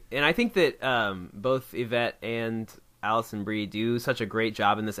great. And I think that both Yvette and Alison Brie do such a great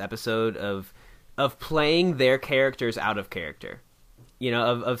job in this episode of playing their characters out of character. You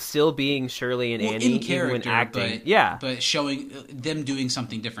know, of still being Shirley and Annie in character, when acting. But showing them doing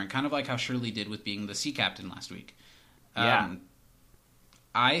something different, kind of like how Shirley did with being the sea captain last week.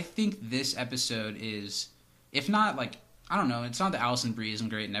 I think this episode is, if not, like, I don't know, it's not that Alison Brie isn't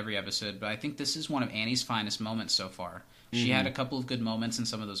great in every episode, but I think this is one of Annie's finest moments so far. She had a couple of good moments in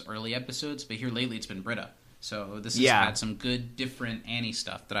some of those early episodes, but here lately it's been Britta. So this has had some good, different Annie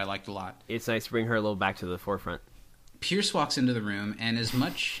stuff that I liked a lot. It's nice to bring her a little back to the forefront. Pierce walks into the room, and as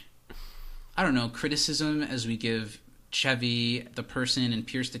much, I don't know, criticism as we give Chevy, the person, and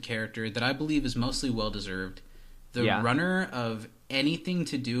Pierce, the character, that I believe is mostly well-deserved, the runner of anything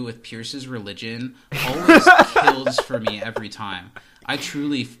to do with Pierce's religion always kills for me every time. I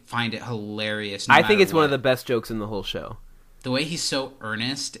truly find it hilarious. I think it's one of the best jokes in the whole show. The way he's so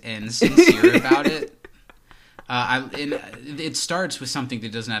earnest and sincere about it. And it starts with something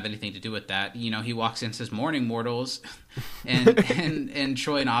that doesn't have anything to do with that. You know, he walks in and says, "Morning, mortals," and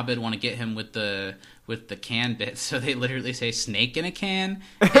Troy and Abed want to get him with the can bit, so they literally say "snake in a can,"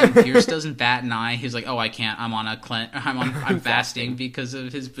 and Pierce doesn't bat an eye. He's like, "Oh, I can't. I'm fasting because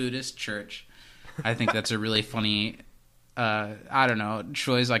of his Buddhist church." I think that's a really funny. I don't know.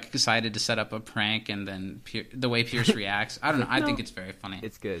 Troy's like excited to set up a prank, and then the way Pierce reacts, I don't know. I think it's very funny.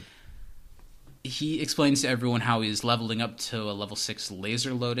 It's good. He explains to everyone how he's leveling up to a level 6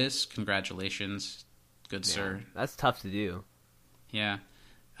 Laser Lotus. Congratulations, good sir. That's tough to do. Yeah.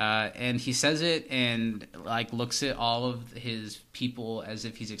 And he says it and like looks at all of his people as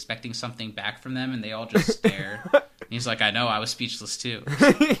if he's expecting something back from them, and they all just stare. And he's like, I know, I was speechless too.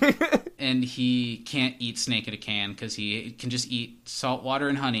 And he can't eat snake in a can because he can just eat salt water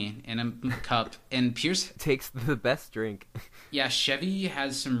and honey in a cup. And Pierce takes the best drink. Yeah, Chevy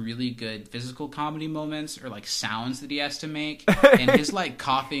has some really good physical comedy moments or like sounds that he has to make. And his like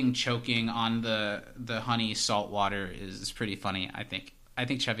coughing, choking on the honey salt water is pretty funny, I think. I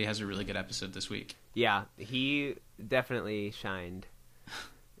think Chevy has a really good episode this week. Yeah, he definitely shined.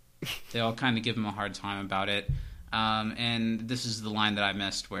 They all kind of give him a hard time about it. And this is the line that I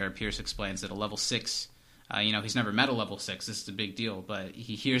missed where Pierce explains that a level 6, he's never met a level 6. This is a big deal. But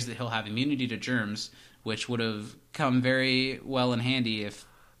he hears that he'll have immunity to germs, which would have come very well in handy if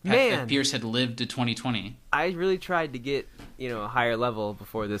Pierce had lived to 2020. I really tried to get, a higher level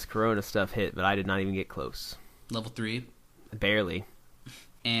before this corona stuff hit, but I did not even get close. Level 3? Barely.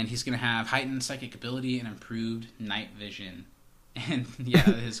 And he's going to have heightened psychic ability and improved night vision. And,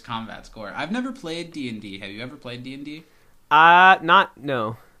 his combat score. I've never played D&D. Have you ever played D&D? Not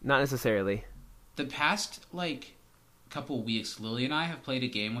necessarily. The past, couple weeks, Lily and I have played a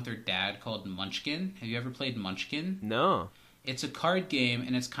game with her dad called Munchkin. Have you ever played Munchkin? No. It's a card game,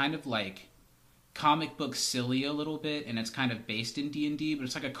 and it's kind of like comic book silly a little bit, and it's kind of based in D&D, but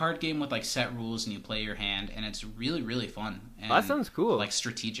it's like a card game with set rules, and you play your hand, and it's really, really fun. And, that sounds cool.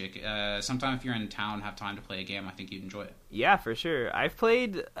 Strategic. Sometime if you're in town and have time to play a game, I think you'd enjoy it. Yeah, for sure. I've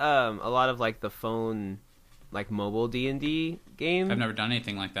played a lot of the phone, mobile D&D games. I've never done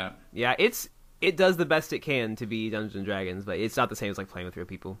anything like that. Yeah, it does the best it can to be Dungeons and Dragons, but it's not the same as playing with real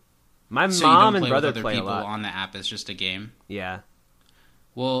people. My mom and brother play a lot. On the app, it's just a game. Yeah.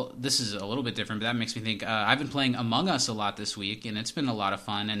 Well, this is a little bit different, but that makes me think. I've been playing Among Us a lot this week, and it's been a lot of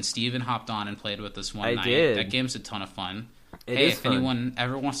fun. And Steven hopped on and played with us one night. Did. That game's a ton of fun. It is if fun. anyone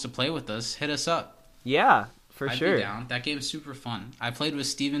ever wants to play with us, hit us up. Yeah, For I'd sure. be down. That game's super fun. I played with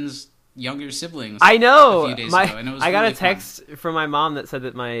Steven's younger siblings. I know. A few days ago, and it was I got really a text from my mom that said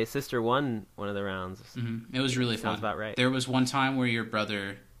that my sister won one of the rounds. Mm-hmm. It was really fun. Sounds about right. There was one time where your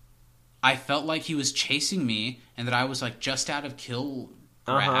brother, I felt like he was chasing me, and that I was like just out of kill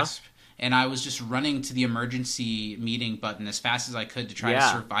grasp, and I was just running to the emergency meeting button as fast as I could to try to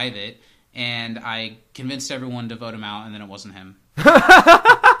survive it. And I convinced everyone to vote him out, and then it wasn't him.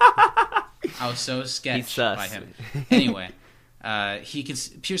 I was so sketched by him. Anyway,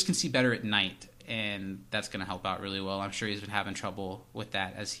 Pierce can see better at night, and that's going to help out really well. I'm sure he's been having trouble with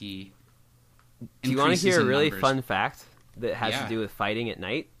that as he. Do you want to hear a really numbers. fun fact that has to do with fighting at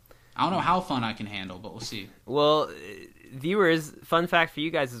night? I don't know how fun I can handle, but we'll see. Well, viewers, fun fact for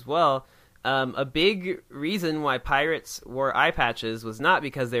you guys as well. A big reason why pirates wore eye patches was not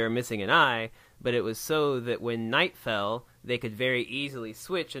because they were missing an eye, but it was so that when night fell, they could very easily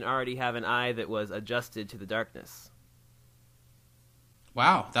switch and already have an eye that was adjusted to the darkness.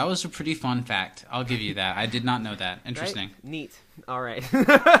 Wow, that was a pretty fun fact. I'll give you that. I did not know that. Interesting. Right? Neat. All right.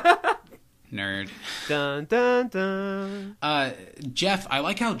 Nerd. Dun, dun, dun. Jeff, I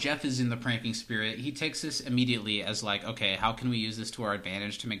like how Jeff is in the pranking spirit. He takes this immediately as like, okay, how can we use this to our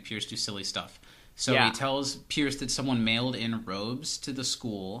advantage to make Pierce do silly stuff? So he tells Pierce that someone mailed in robes to the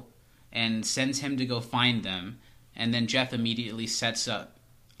school and sends him to go find them. And then Jeff immediately sets up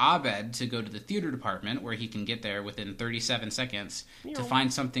Abed to go to the theater department where he can get there within 37 seconds to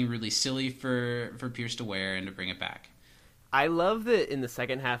find something really silly for Pierce to wear and to bring it back. I love that in the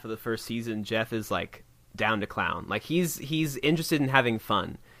second half of the first season, Jeff is like down to clown. Like he's interested in having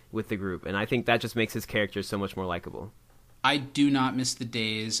fun with the group, and I think that just makes his character so much more likable. I do not miss the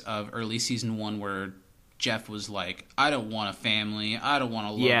days of early season 1 where Jeff was like, I don't want a family, I don't want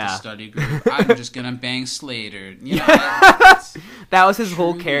to love the study group, I'm just gonna bang Slater. You know, that was his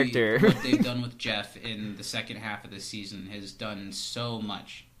whole character. What they've done with Jeff in the second half of the season has done so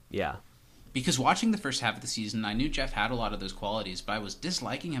much. Yeah. Because watching the first half of the season, I knew Jeff had a lot of those qualities, but I was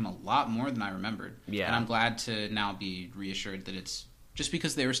disliking him a lot more than I remembered. Yeah. And I'm glad to now be reassured that it's just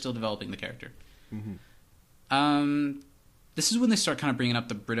because they were still developing the character. Mm-hmm. This is when they start kind of bringing up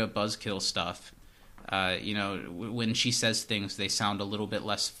the Britta buzzkill stuff. When she says things, they sound a little bit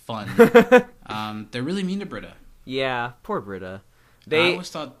less fun. They're really mean to Britta. Yeah, poor Britta. I always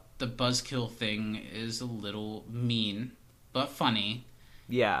thought the buzzkill thing is a little mean, but funny.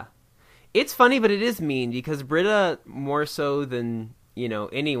 Yeah. It's funny, but it is mean because Britta, more so than,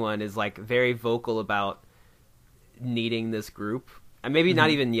 anyone, is like very vocal about needing this group. And maybe not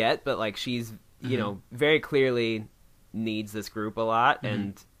even yet, but like she's, very clearly needs this group a lot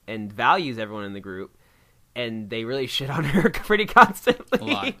and values everyone in the group. And they really shit on her pretty constantly.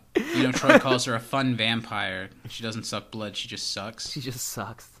 A lot. Troy calls her a fun vampire. She doesn't suck blood, she just sucks. She just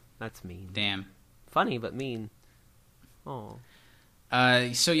sucks. That's mean. Damn. Funny, but mean. Oh.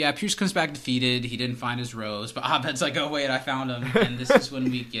 Pierce comes back defeated. He didn't find his rose, but Abed's like, oh, wait, I found him. And this is when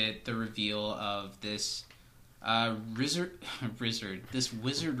we get the reveal of this wizard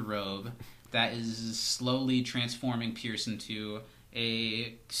robe that is slowly transforming Pierce into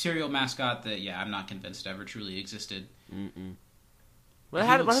a cereal mascot that, I'm not convinced ever truly existed. Mm-mm. Well,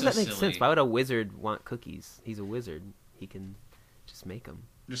 how does that make sense? Why would a wizard want cookies? He's a wizard. He can just make them.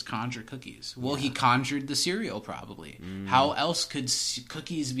 Just conjure cookies. Well, he conjured the cereal, probably. How else could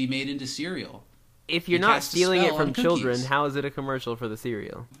cookies be made into cereal? If you're not stealing it from children, how is it a commercial for the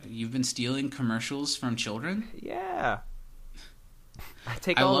cereal? You've been stealing commercials from children? Yeah. I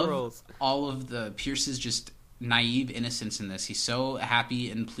take all the roles. All of the Pierce's just naive innocence in this. He's so happy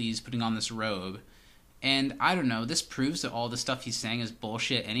and pleased putting on this robe. And I don't know, this proves that all the stuff he's saying is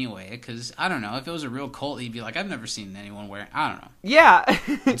bullshit anyway, because, I don't know, if it was a real cult, he'd be like, I've never seen anyone wearing, I don't know. Yeah.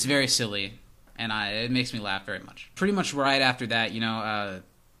 It's very silly, and it makes me laugh very much. Pretty much right after that,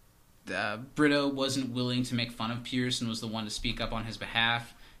 Britta wasn't willing to make fun of Pierce and was the one to speak up on his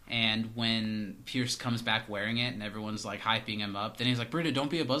behalf, and when Pierce comes back wearing it and everyone's, like, hyping him up, then he's like, Britta, don't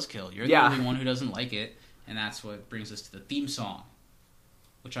be a buzzkill. You're the only one who doesn't like it, and that's what brings us to the theme song,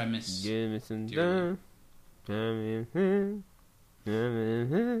 which I miss dearly.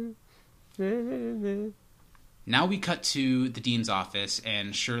 Now we cut to the dean's office,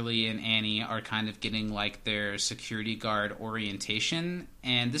 and Shirley and Annie are kind of getting like their security guard orientation,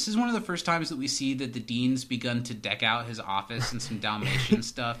 and this is one of the first times that we see that the dean's begun to deck out his office and some Dalmatian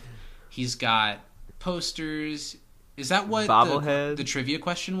stuff. He's got posters. Is that what the trivia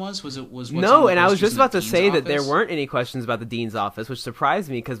question was? Was what's no? And I was just about to say that there weren't any questions about the dean's office, which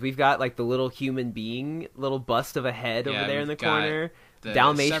surprised me because we've got like the little human being, little bust of a head over there in the corner.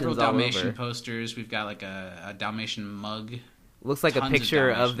 Dalmatians several Dalmatian posters. We've got like a Dalmatian mug Looks like a Tons of picture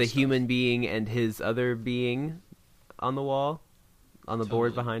of Dalmatian the stuff. human being and his other being on the wall, on the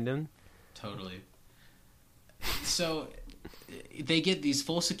board Totally. behind him. Totally. So they get these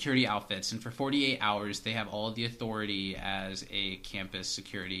full security outfits, and for 48 hours they have all of the authority as a campus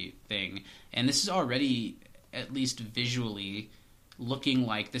security thing. And this is already, at least visually, looking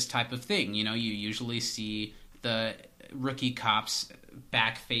like this type of thing. You know, you usually see the rookie cops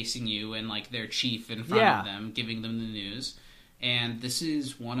back facing you and like their chief in front of them, giving them the news. And this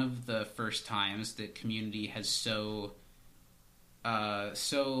is one of the first times that Community has so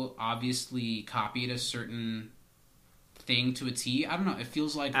obviously copied a certain thing to a T. I don't know. It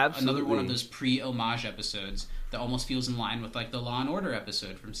feels like another one of those pre-homage episodes that almost feels in line with like the Law and Order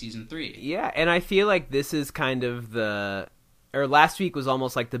episode from season 3. Yeah, and I feel like this is kind of or last week was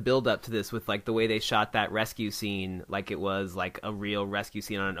almost like the build up to this with like the way they shot that rescue scene, like it was like a real rescue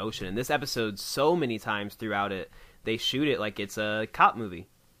scene on an ocean. And this episode, so many times throughout it, they shoot it like it's a cop movie.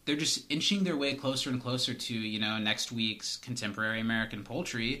 They're just inching their way closer and closer to, you know, next week's Contemporary American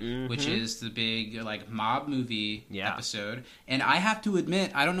Poultry, which is the big, like, mob movie episode. And I have to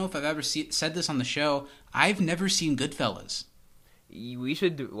admit, I don't know if I've ever said this on the show, I've never seen Goodfellas. We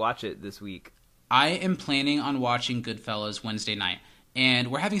should watch it this week. I am planning on watching Goodfellas Wednesday night.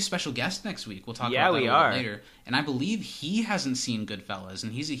 And we're having a special guest next week. We'll talk about that a little bit later. And I believe he hasn't seen Goodfellas,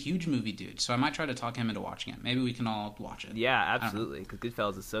 and he's a huge movie dude. So I might try to talk him into watching it. Maybe we can all watch it. Yeah, absolutely, because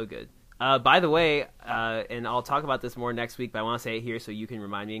Goodfellas is so good. By the way, and I'll talk about this more next week, but I want to say it here so you can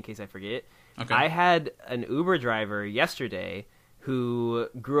remind me in case I forget. Okay. I had an Uber driver yesterday who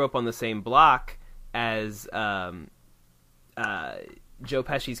grew up on the same block as Joe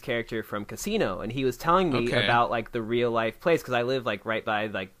Pesci's character from Casino, and he was telling me about like the real life place, because I live like right by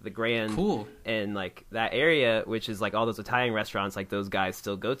like the Grand and like that area, which is like all those Italian restaurants like those guys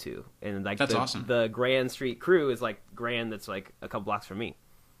still go to, and like that's awesome. The Grand Street crew is like Grand, that's like a couple blocks from me.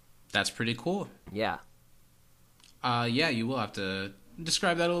 That's pretty cool. Yeah. Yeah, you will have to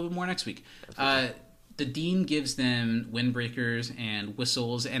describe that a little bit more next week. The Dean gives them windbreakers and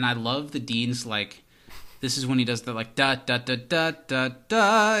whistles, and I love the Dean's like. This is when he does the like da da da da da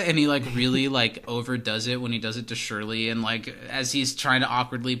da, and he like really like overdoes it when he does it to Shirley, and like as he's trying to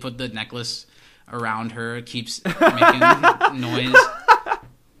awkwardly put the necklace around her, it keeps making noise.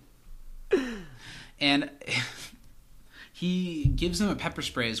 And he gives them a pepper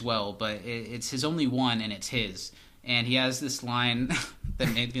spray as well, but it's his only one, and it's his. And he has this line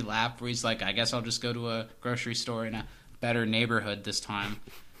that made me laugh, where he's like, "I guess I'll just go to a grocery store in a better neighborhood this time."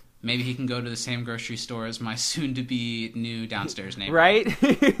 Maybe he can go to the same grocery store as my soon-to-be new downstairs neighbor.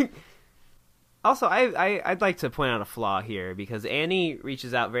 Right? Also, I'd like to point out a flaw here, because Annie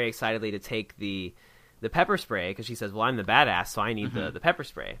reaches out very excitedly to take the pepper spray, because she says, well, I'm the badass, so I need the pepper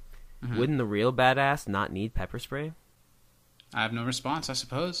spray. Wouldn't the real badass not need pepper spray? I have no response, I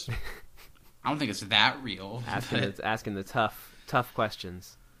suppose. I don't think it's that real. Asking the tough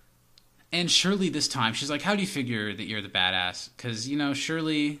questions. And Shirley this time, she's like, how do you figure that you're the badass? Because, you know,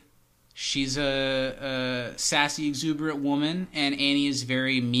 Shirley... She's a sassy, exuberant woman, and Annie is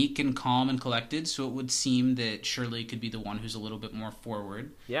very meek and calm and collected, so it would seem that Shirley could be the one who's a little bit more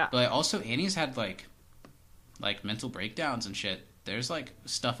forward. Yeah. But also, Annie's had, like mental breakdowns and shit. There's, like,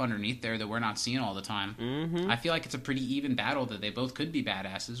 stuff underneath there that we're not seeing all the time. Mm-hmm. I feel like it's a pretty even battle that they both could be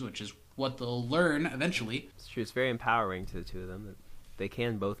badasses, which is what they'll learn eventually. It's true. It's very empowering to the two of them that they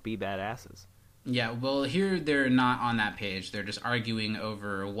can both be badasses. Yeah, well, here they're not on that page. They're just arguing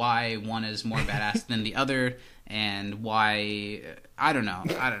over why one is more badass than the other, and why... I don't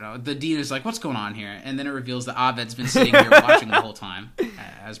know. The Dean is like, what's going on here? And then it reveals that Abed's been sitting here watching the whole time,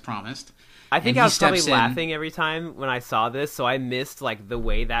 as promised. I think I was probably laughing every time when I saw this, so I missed like the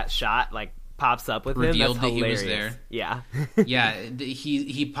way that shot like pops up with revealed him. That's hilarious. He was there. Yeah. Yeah,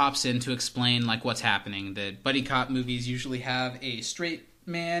 he pops in to explain like what's happening. That buddy cop movies usually have a straight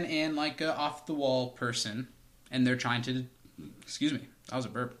man and like a off the wall person, and they're trying to excuse me, that was a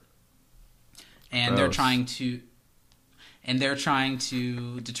burp. And they're trying to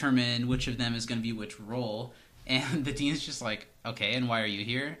determine which of them is going to be which role. And the Dean's just like, okay, and why are you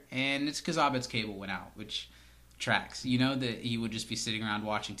here? And it's because Abed's cable went out, which tracks. You know that he would just be sitting around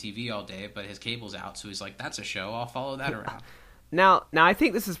watching TV all day, but his cable's out, so he's like, that's a show, I'll follow that around. Now I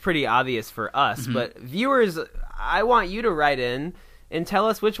think this is pretty obvious for us, but viewers, I want you to write in and tell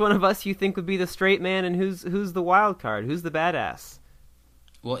us which one of us you think would be the straight man and who's the wild card, who's the badass.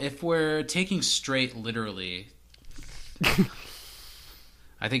 Well, if we're taking straight literally,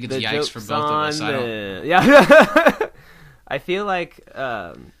 I think it's yikes for both of us. Yeah. I feel like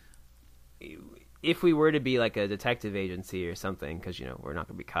if we were to be like a detective agency or something, because, you know, we're not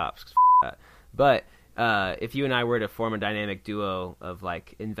going to be cops, But if you and I were to form a dynamic duo of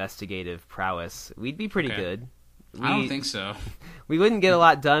like investigative prowess, we'd be pretty good. I don't think so. We wouldn't get a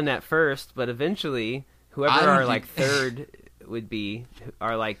lot done at first, but eventually, whoever our like third would be,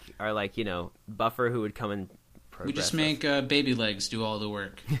 our buffer who would come and progress. We just make baby legs do all the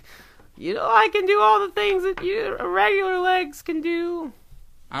work. I can do all the things that regular legs can do.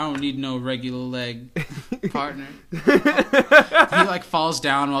 I don't need no regular leg partner. He like falls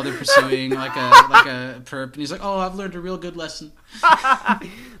down while they're pursuing like a perp, and he's like, "Oh, I've learned a real good lesson."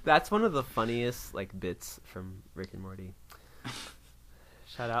 That's one of the funniest like bits from Rick and Morty.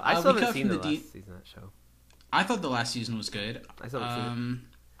 Shout out! I still haven't seen the last season of that show. I thought the last season was good. I still haven't seen it.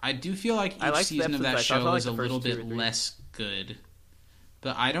 I do feel like each season of that show was a little bit less good.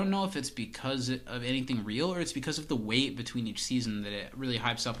 But I don't know if it's because of anything real or it's because of the wait between each season that it really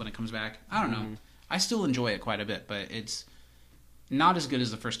hypes up when it comes back. I don't know. I still enjoy it quite a bit, but it's not as good as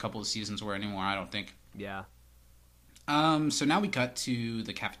the first couple of seasons were anymore, I don't think. Yeah. So now we cut to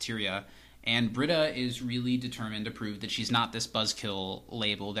the cafeteria, and Britta is really determined to prove that she's not this buzzkill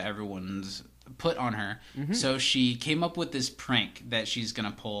label that everyone's put on her. Mm-hmm. So she came up with this prank that she's going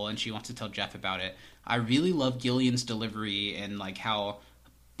to pull, and she wants to tell Jeff about it. I really love Gillian's delivery and like how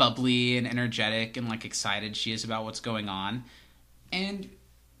bubbly and energetic and like excited she is about what's going on, and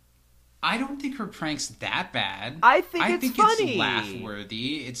I don't think her prank's that bad. I think it's funny. It's laugh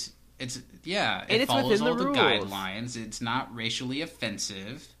worthy. It's yeah, and it follows all the rules. guidelines. It's not racially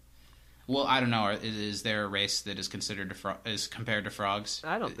offensive. Well, I don't know. Is there a race that is considered is compared to frogs?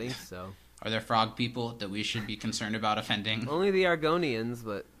 I don't think so. Are there frog people that we should be concerned about offending? Only the Argonians,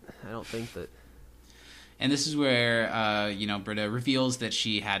 but I don't think that. And this is where, Britta reveals that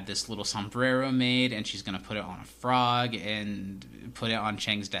she had this little sombrero made, and she's going to put it on a frog and put it on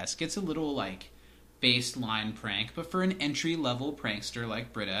Chang's desk. It's a little, like, baseline prank, but for an entry-level prankster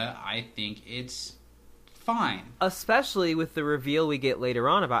like Britta, I think it's fine. Especially with the reveal we get later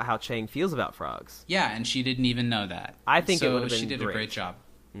on about how Chang feels about frogs. Yeah, and she didn't even know that. I think it would have been she did great. A great job.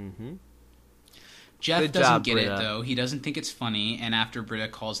 Mm-hmm. Jeff doesn't get it, though. He doesn't think it's funny, and after Britta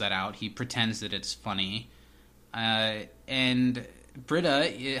calls that out, he pretends that it's funny. And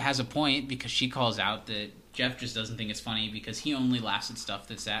Britta has a point because she calls out that Jeff just doesn't think it's funny because he only laughs at stuff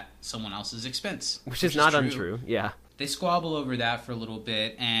that's at someone else's expense. Which is not untrue, yeah. They squabble over that for a little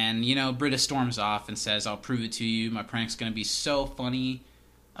bit, and, Britta storms off and says, "I'll prove it to you. My prank's going to be so funny."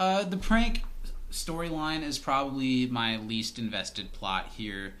 The prank storyline is probably my least invested plot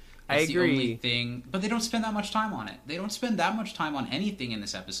here. That's I agree. The only thing, but they don't spend that much time on it. They don't spend that much time on anything in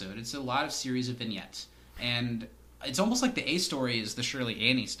this episode. It's a lot of series of vignettes, and it's almost like the A story is the Shirley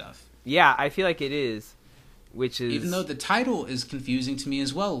Annie stuff. Yeah, I feel like it is, which is even though the title is confusing to me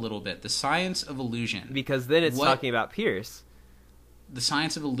as well a little bit. The Science of Illusion, because then it's talking about Pierce. The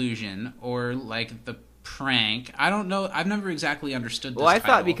Science of Illusion, or like the prank. I don't know. I've never exactly understood this Well, I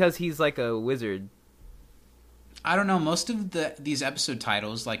title. thought because he's like a wizard. I don't know. Most of these episode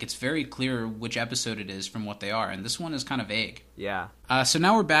titles, like, it's very clear which episode it is from what they are, and this one is kind of vague. Yeah. So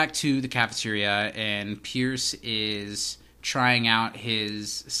now we're back to the cafeteria, and Pierce is trying out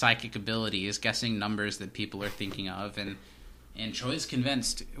his psychic abilities, guessing numbers that people are thinking of, and Troy's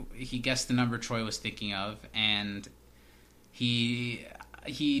convinced. He guessed the number Troy was thinking of, and he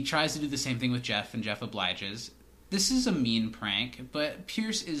tries to do the same thing with Jeff, and Jeff obliges. This is a mean prank, but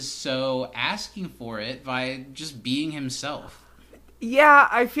Pierce is so asking for it by just being himself. Yeah,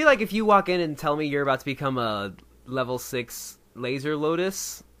 I feel like if you walk in and tell me you're about to become a level 6 laser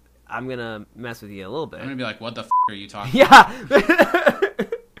lotus, I'm gonna mess with you a little bit. I'm gonna be like, what the f*** are you talking about?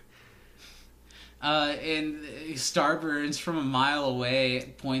 And Starburns from a mile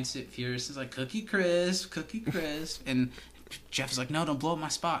away points at Pierce. He's like, Cookie Crisp. And Jeff's like, no, don't blow up my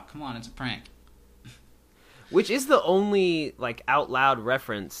spot. Come on, it's a prank. Which is the only, like, out loud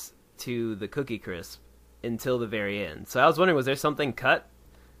reference to the Cookie Crisp until the very end. So I was wondering, was there something cut?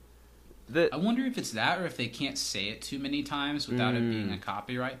 I wonder if it's that or if they can't say it too many times without it being a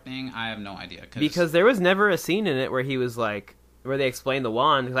copyright thing. I have no idea. Because there was never a scene in it where he was like, where they explained the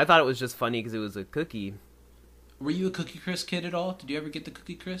wand. Because I thought it was just funny because it was a cookie. Were you a Cookie Crisp kid at all? Did you ever get the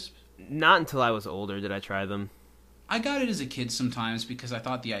Cookie Crisp? Not until I was older did I try them. I got it as a kid sometimes because I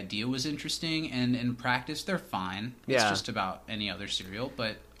thought the idea was interesting, and in practice they're fine. It's just about any other cereal,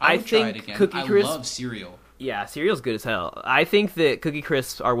 but I would try it again. I love cereal. Yeah, cereal's good as hell. I think that Cookie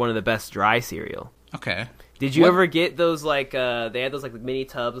Crisps are one of the best dry cereal. Okay. Did you ever get those, like, they had those, like, mini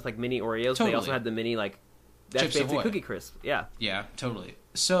tubs with, like, mini Oreos? Totally. They also had the mini, like, that's basically Cookie Crisp. Yeah. Yeah, totally.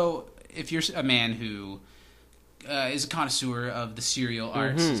 So, if you're a man who is a connoisseur of the cereal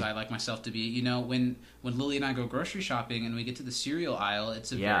arts, as I like myself to be. You know, when Lily and I go grocery shopping and we get to the cereal aisle,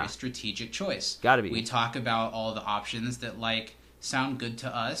 it's a very strategic choice. Gotta be. We talk about all the options that sound good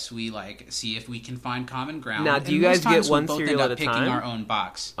to us. We see if we can find common ground. Now, do you guys get one cereal at a picking time? Our own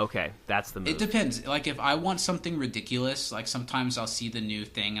box. Okay, that's the move. It depends. Like if I want something ridiculous, like sometimes I'll see the new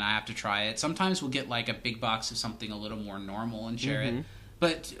thing and I have to try it. Sometimes we'll get like a big box of something a little more normal and share it.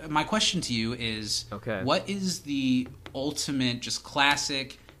 But my question to you is, what is the ultimate, just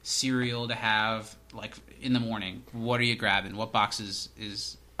classic cereal to have, like, in the morning? What are you grabbing? What boxes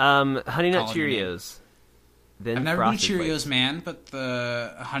is... Honey Nut Cheerios. Then I've never been a Frosted Cheerios Flakes. man, but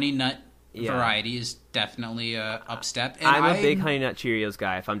the Honey Nut variety is definitely a upstep. And I'm a big Honey Nut Cheerios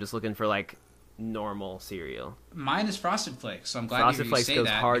guy if I'm just looking for, like, normal cereal. Mine is Frosted Flakes, so I'm glad Frosted you Flakes say goes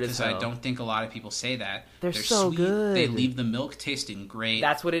that hard because as hell. I don't think a lot of people say that. They're so sweet. good. They leave the milk tasting great.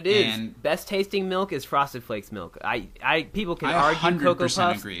 That's what it is. And Best tasting milk is Frosted Flakes milk. People can I argue Cocoa 100%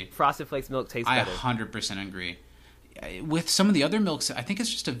 Puffs. agree. Frosted Flakes milk tastes I better. 100% agree. With some of the other milks, I think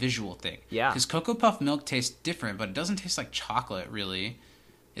it's just a visual thing. Yeah. Because Cocoa Puff milk tastes different, but it doesn't taste like chocolate, really.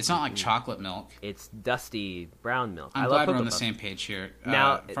 It's not like chocolate milk. It's dusty brown milk. I'm I glad love we're Cocoa on the Puffs. same page here.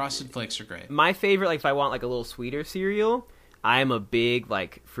 Now, Frosted Flakes are great. My favorite, like if I want like a little sweeter cereal, I am a big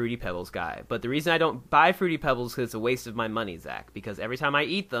like Fruity Pebbles guy. But the reason I don't buy Fruity Pebbles is because it's a waste of my money, Zach. Because every time I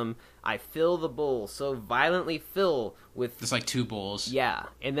eat them, I fill the bowl so violently fill with... It's like 2 bowls. Yeah,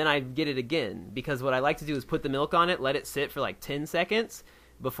 and then I get it again. Because what I like to do is put the milk on it, let it sit for like 10 seconds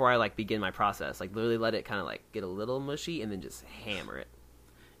before I like begin my process. Like literally let it kind of like get a little mushy and then just hammer it.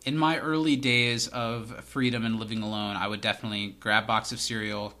 In my early days of freedom and living alone, I would definitely grab box of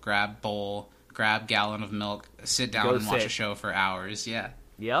cereal, grab bowl, grab gallon of milk, sit down and watch a show for hours. Yeah.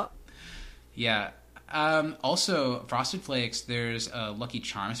 Yep. Yeah. Also, Frosted Flakes, there's Lucky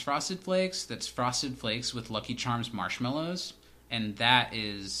Charms Frosted Flakes. That's Frosted Flakes with Lucky Charms marshmallows. And that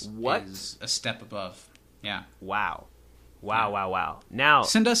is a step above. Yeah. Wow. Now,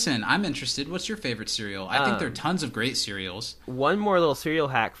 send us in. I'm interested. What's your favorite cereal? I think there are tons of great cereals. One more little cereal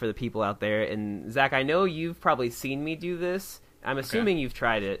hack for the people out there. And Zach, I know you've probably seen me do this. I'm assuming you've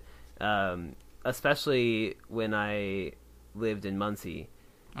tried it, especially when I lived in Muncie.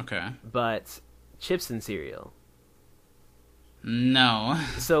 Okay. But chips and cereal. No.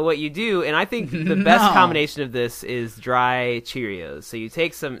 So what you do, and I think the best combination of this is dry Cheerios. So you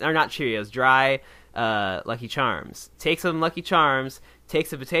take some, or not Cheerios, dry Lucky Charms. Take some Lucky Charms, take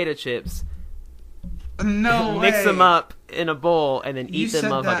some potato chips, mix them up in a bowl, and then eat them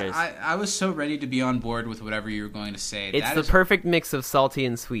motherfuckers. I was so ready to be on board with whatever you were going to say. It's the perfect mix of salty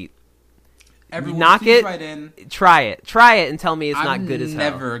and sweet. Everyone, knock please it, write in. Try it, and tell me it's not good as hell.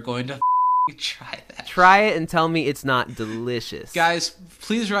 I'm never going to try that. Try it and tell me it's not delicious. Guys,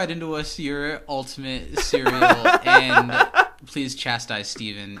 please write into us your ultimate cereal, and please chastise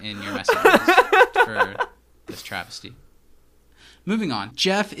Steven in your messages for this travesty. Moving on.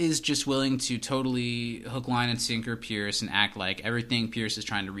 Jeff is just willing to totally hook, line, and sinker Pierce and act like everything Pierce is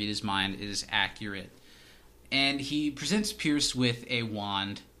trying to read his mind is accurate. And he presents Pierce with a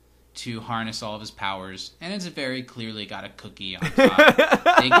wand to harness all of his powers, and it's very clearly got a cookie on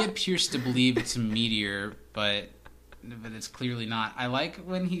top. They get Pierce to believe it's a meteor, but it's clearly not. I like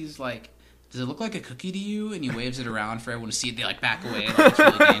when he's like, does it look like a cookie to you? And he waves it around for everyone to see it. They like back away, like it's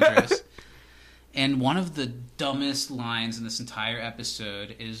really dangerous. And one of the dumbest lines in this entire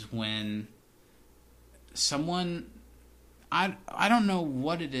episode is when someone, I don't know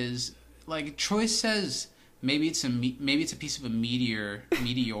what it is, like Troy says, maybe it's a piece of a meteor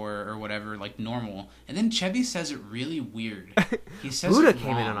or whatever, like normal. And then Chevy says it really weird. He says Buddha it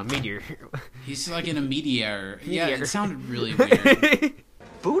came in wrong. on a meteor. He's like in a meteor. Yeah, it sounded really weird.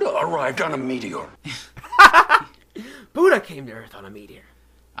 Buddha arrived on a meteor. Buddha came to Earth on a meteor.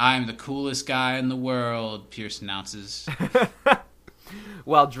 I'm the coolest guy in the world, Pierce announces.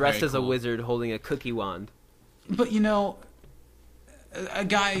 While dressed Very as a cool. wizard holding a cookie wand. But, you know, a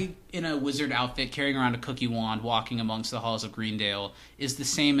guy in a wizard outfit carrying around a cookie wand walking amongst the halls of Greendale is the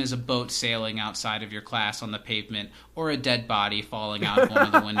same as a boat sailing outside of your class on the pavement or a dead body falling out of one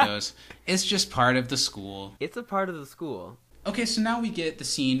of the windows. It's just part of the school. It's a part of the school. Okay, so now we get the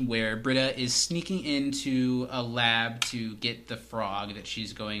scene where Britta is sneaking into a lab to get the frog that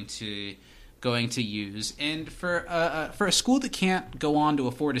she's going to use. And for a school that can't go on to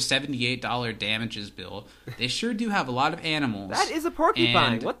afford a $78 damages bill, they sure do have a lot of animals. That is a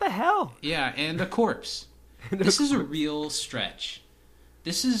porcupine. And- What the hell? Yeah, and a corpse. This is a real stretch.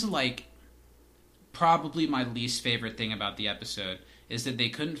 This is like probably my least favorite thing about the episode is that they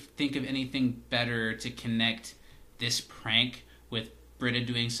couldn't think of anything better to connect this prank with Britta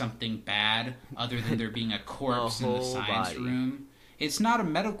doing something bad other than there being a corpse in the science room. It's not a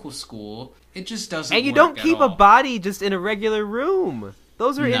medical school. It just doesn't And you work don't at keep all. a body just in a regular room.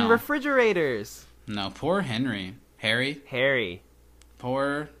 Those are in No. refrigerators. No, poor Henry. Harry.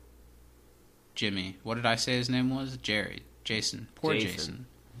 Poor Jimmy. What did I say his name was? Jason. Poor Jason.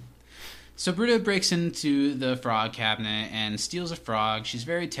 So Britta breaks into the frog cabinet and steals a frog. She's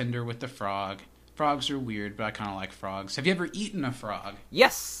very tender with the frog. Frogs are weird, but I kind of like frogs. Have you ever eaten a frog?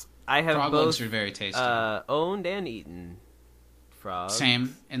 Yes, I have Frog both legs are very tasty. owned and eaten frogs.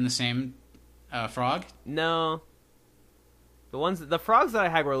 Same in the same frog? No. The frogs that I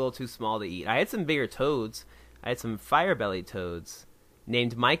had were a little too small to eat. I had some bigger toads. I had some fire-bellied toads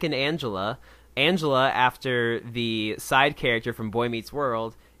named Mike and Angela. Angela after the side character from Boy Meets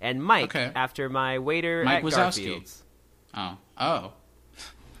World, and Mike after my waiter Mike at Wazowski. Garfield's. Oh.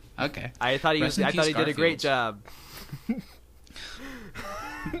 Okay. I thought he did a great job.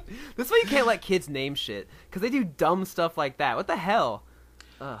 This is why you can't let kids name shit, because they do dumb stuff like that. What the hell?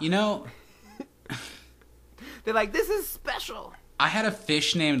 You know, they're like, this is special. I had a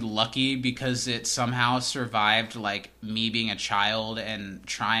fish named Lucky because it somehow survived, like, me being a child and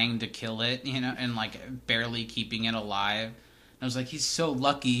trying to kill it, you know, and, like, barely keeping it alive. And I was like, he's so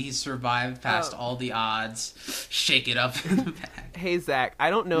lucky he survived past all the odds. Shake it up in the back. Hey, Zach, I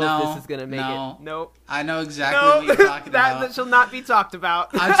don't know if this is going to make it. Nope. I know exactly what you're talking about. That shall not be talked about.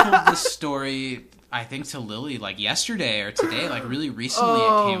 I told this story, I think, to Lily, like, yesterday or today, like, really recently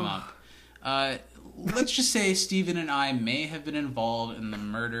it came up. Let's just say Steven and I may have been involved in the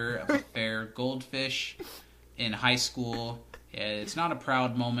murder of a fair goldfish in high school. It's not a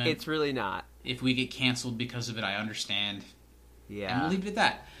proud moment. It's really not. If we get canceled because of it, I understand. Yeah. And we'll leave it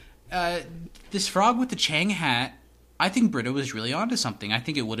at that. This frog with the Chang hat, I think Britta was really onto something. I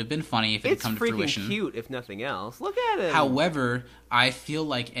think it would have been funny if it had come to fruition. It's freaking cute, if nothing else. Look at it. However, I feel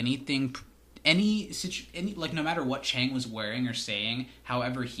like like no matter what Chang was wearing or saying,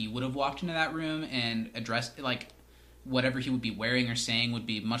 however he would have walked into that room and addressed, like, whatever he would be wearing or saying would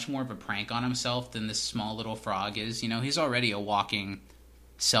be much more of a prank on himself than this small little frog is. You know, he's already a walking,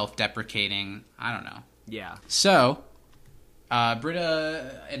 self-deprecating, I don't know. Yeah. So,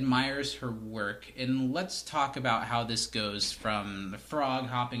 Britta admires her work, and let's talk about how this goes from the frog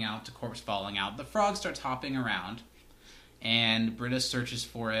hopping out to corpse falling out. The frog starts hopping around, and Britta searches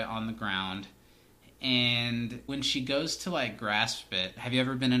for it on the ground. And when she goes to, like, grasp it, have you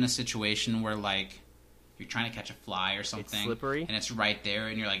ever been in a situation where, like, you're trying to catch a fly or something? It's slippery. And it's right there,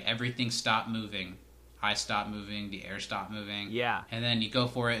 and you're like, everything stopped moving. I stopped moving, the air stopped moving. Yeah. And then you go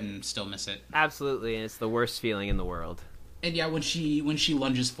for it and still miss it. Absolutely, and it's the worst feeling in the world. And yeah, when she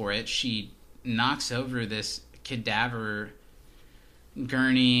lunges for it, she knocks over this cadaver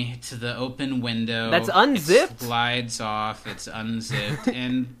gurney to the open window. That's unzipped? It slides off. It's unzipped.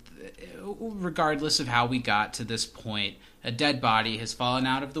 And regardless of how we got to this point, a dead body has fallen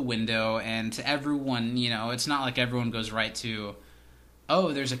out of the window. And to everyone, you know, it's not like everyone goes right to,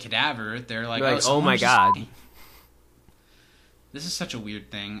 oh, there's a cadaver. They're like, oh my God. This is such a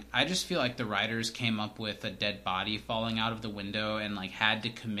weird thing. I just feel like the writers came up with a dead body falling out of the window and, like, had to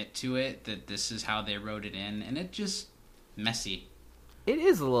commit to it that this is how they wrote it in, and it just messy. It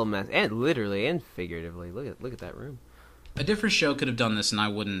is a little messy, and literally and figuratively. Look at that room. A different show could have done this, and I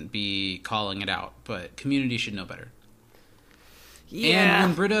wouldn't be calling it out. But Community should know better. Yeah. And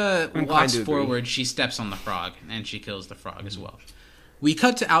when Britta walks forward, she steps on the frog, and she kills the frog as well. We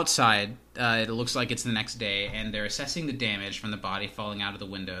cut to outside. It looks like it's the next day, and they're assessing the damage from the body falling out of the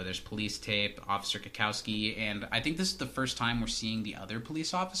window. There's police tape, Officer Kakowski, and I think this is the first time we're seeing the other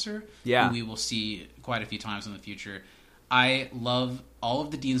police officer, who we will see quite a few times in the future. I love all of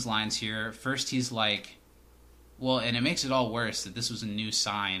the Dean's lines here. First, he's like, well, and it makes it all worse that this was a new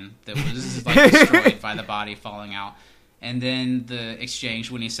sign that was like destroyed by the body falling out. And then the exchange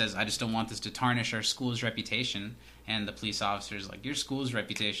when he says, I just don't want this to tarnish our school's reputation. And the police officer's like, your school's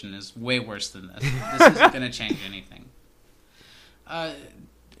reputation is way worse than this. This isn't going to change anything.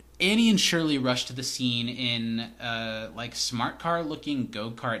 Annie and Shirley rush to the scene in like smart car looking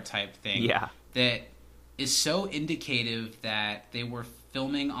go-kart type thing. Yeah. That is so indicative that they were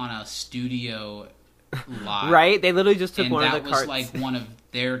filming on a studio lot. Right? They literally just took one of the carts. And that was like one of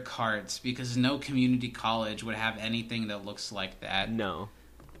their carts because no community college would have anything that looks like that. No.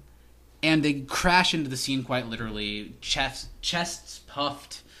 And they crash into the scene quite literally, chests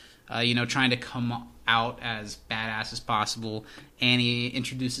puffed, trying to come out as badass as possible. Annie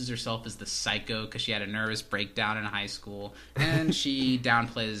introduces herself as the psycho because she had a nervous breakdown in high school. And she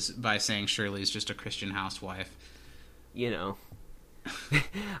downplays by saying Shirley's just a Christian housewife. You know.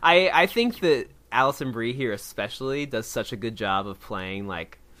 I think that Alison Brie here especially does such a good job of playing,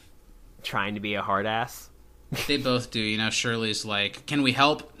 like, trying to be a hard ass. They both do. You know, Shirley's like, can we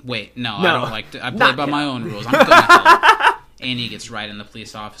help? Wait, no. I No, don't like to. I play by my own rules. I'm going to help. Annie gets right in the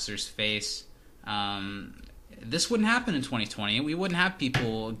police officer's face. This wouldn't happen in 2020. We wouldn't have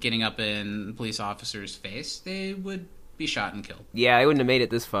people getting up in police officers' face. They would be shot and killed. Yeah, I wouldn't have made it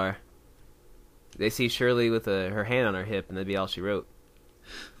this far. They see Shirley with her hand on her hip, and that'd be all she wrote.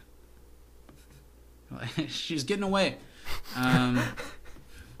 She's getting away.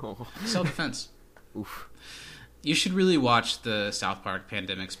 Self-defense. Oof. You should really watch the South Park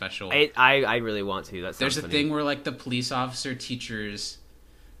pandemic special. I really want to. That There's a funny. thing where, like, the police officer teachers,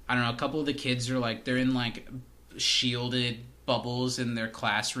 I don't know, a couple of the kids are, like, they're in, like, shielded bubbles in their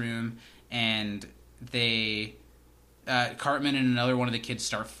classroom, and they... Cartman and another one of the kids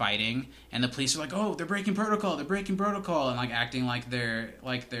start fighting, and the police are like, "Oh, they're breaking protocol! They're breaking protocol!" and like acting like they're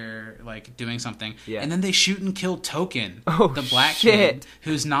doing something. Yeah. And then they shoot and kill Token, Oh, the black shit. kid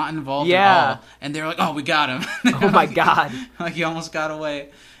who's not involved Yeah. at all. And they're like, "Oh, we got him!" Oh my god! Like he almost got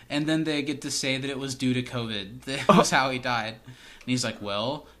away. And then they get to say that it was due to COVID. That was how he died. And he's like,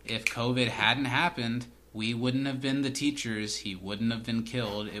 "Well, if COVID hadn't happened, we wouldn't have been the teachers. He wouldn't have been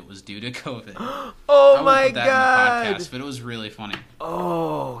killed. It was due to COVID." Oh I won't my put that god! in the podcast, but it was really funny.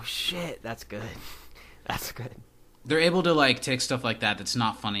 Oh shit! That's good. That's good. They're able to like take stuff like that that's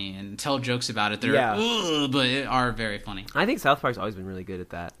not funny and tell jokes about it. They're "Ugh," but it are very funny. I think South Park's always been really good at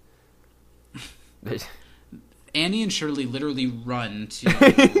that. Annie and Shirley literally run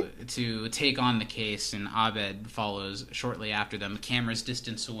to take on the case, and Abed follows shortly after them. Cameras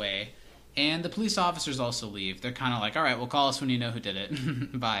distance away. And the police officers also leave. They're kind of like, all right, well, call us when you know who did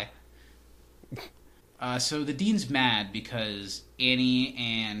it. Bye. So the dean's mad because Annie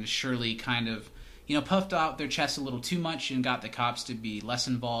and Shirley kind of, puffed out their chests a little too much and got the cops to be less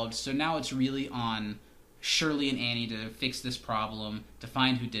involved. So now it's really on Shirley and Annie to fix this problem, to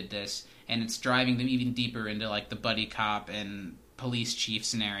find who did this. And it's driving them even deeper into, like, the buddy cop and police chief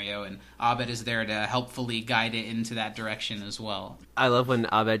scenario, and Abed is there to helpfully guide it into that direction as well. I love when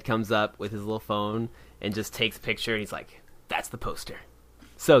Abed comes up with his little phone and just takes a picture, and he's like, "That's the poster."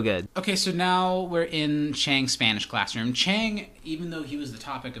 So good. Okay, so now we're in Chang's Spanish classroom. Chang, even though he was the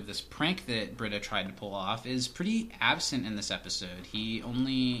topic of this prank that Britta tried to pull off, is pretty absent in this episode. He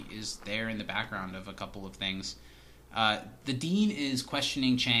only is there in the background of a couple of things. The dean is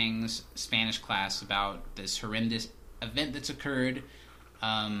questioning Chang's Spanish class about this horrendous event that's occurred.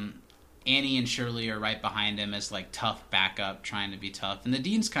 Annie and Shirley are right behind him as like tough backup, trying to be tough, and the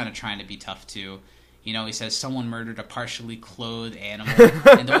dean's kind of trying to be tough too. He says someone murdered a partially clothed animal,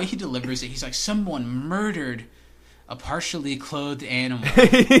 and the way he delivers it, he's like, someone murdered a partially clothed animal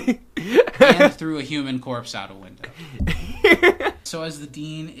and threw a human corpse out a window. So as the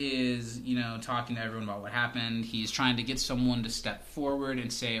dean is, talking to everyone about what happened, he's trying to get someone to step forward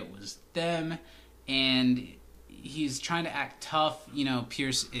and say it was them, and he's trying to act tough.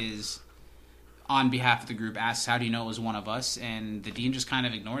 Pierce is, on behalf of the group, asks, "How do you know it was one of us?" And the dean just kind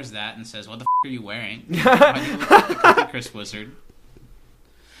of ignores that and says, "What the f*** are you wearing? Why do you look like the Cookie Crisp Wizard?"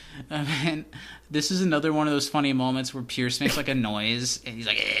 And this is another one of those funny moments where Pierce makes like a noise, and he's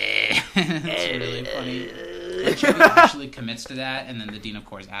like, "Eh." It's really funny. And Jimmy actually commits to that, and then the dean, of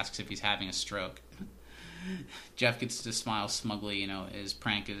course, asks if he's having a stroke. Jeff gets to smile smugly. His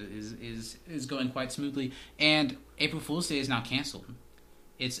prank is going quite smoothly. And April Fool's Day is now canceled.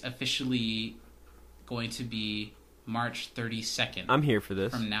 It's officially going to be March 32nd. I'm here for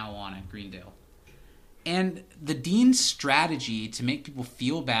this. From now on at Greendale. And the dean's strategy to make people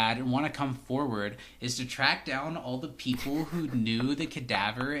feel bad and want to come forward is to track down all the people who knew the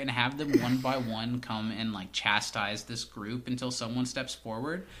cadaver and have them one by one come and like chastise this group until someone steps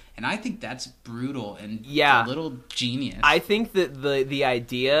forward. And I think that's brutal and a little genius. I think that the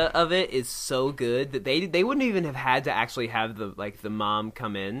idea of it is so good that they wouldn't even have had to actually have the mom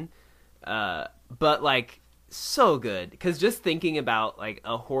come in, but like. So good, because just thinking about like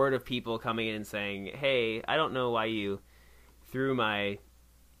a horde of people coming in and saying, "Hey, I don't know why you threw my,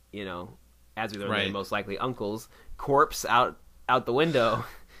 as we learned, most likely uncle's corpse out the window,"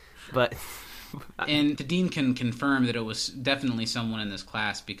 but and the dean can confirm that it was definitely someone in this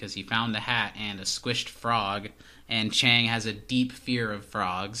class because he found a hat and a squished frog, and Chang has a deep fear of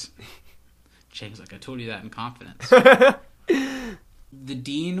frogs. Chang's like, "I told you that in confidence." The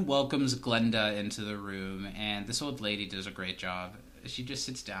dean welcomes Glenda into the room, and this old lady does a great job. She just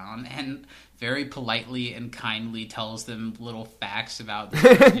sits down and very politely and kindly tells them little facts about the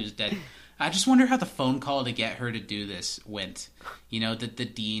person who's dead. I just wonder how the phone call to get her to do this went. That the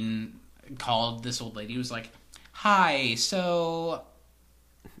dean called this old lady who was like, "Hi, so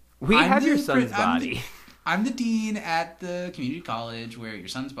We have your son's body. I'm the dean at the community college where your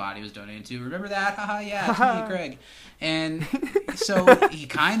son's body was donated to. Remember that? Haha, yeah, it's me, Craig. And so he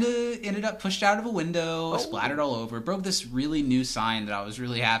kind of ended up pushed out of a window, splattered all over, broke this really new sign that I was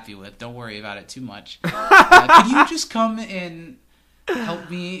really happy with. Don't worry about it too much. Could you just come and help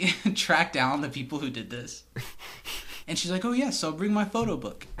me track down the people who did this? And she's like, oh, yes, I'll bring my photo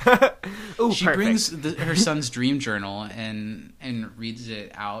book. Ooh, she perfect. brings her son's dream journal and reads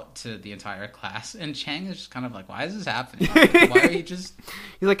it out to the entire class. And Chang is just kind of like, why is this happening? Why are you just...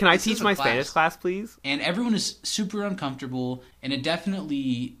 He's like, can I This teach is a my class. Spanish class, please? And everyone is super uncomfortable, and it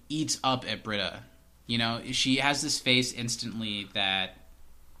definitely eats up at Britta. You know, she has this face instantly that...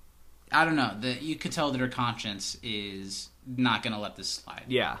 I don't know, that you could tell that her conscience is not going to let this slide.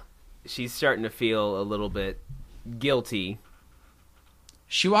 Yeah. She's starting to feel a little bit guilty.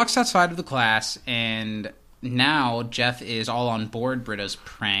 She walks outside of the class, and now Jeff is all on board Britta's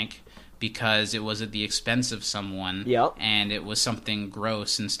prank because it was at the expense of someone. Yep. And it was something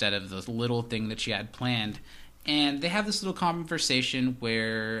gross instead of the little thing that she had planned. And they have this little conversation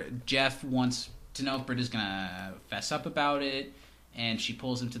where Jeff wants to know if Britta's going to fess up about it. And she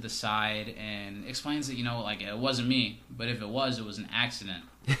pulls him to the side and explains that, you know, like, it wasn't me. But if it was an accident.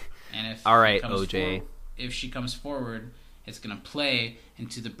 And if All right, he comes OJ. if she comes forward, it's going to play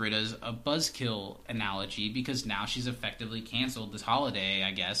into the Britta's a buzzkill analogy because now she's effectively canceled this holiday,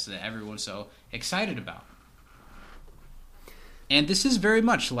 I guess, that everyone's so excited about. And this is very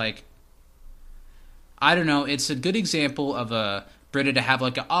much like, I don't know, it's a good example of a Britta to have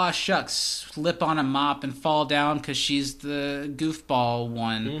like a, aw shucks, slip on a mop and fall down because she's the goofball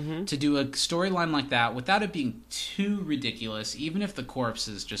one, to do a storyline like that without it being too ridiculous, even if the corpse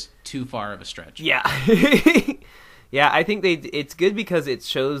is just too far of a stretch. Yeah. Yeah, I think it's good because it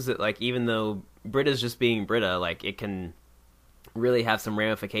shows that, like, even though Britta's just being Britta, like, it can really have some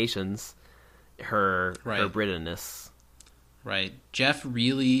ramifications, her Britta-ness. Right. Jeff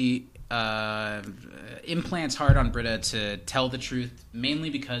really implants hard on Britta to tell the truth, mainly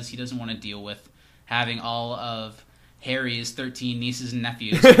because he doesn't want to deal with having all of Harry's 13 nieces and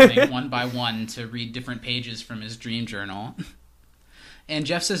nephews coming one by one to read different pages from his dream journal. And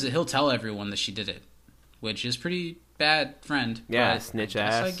Jeff says that he'll tell everyone that she did it, which is pretty bad friend. Yeah, but snitch I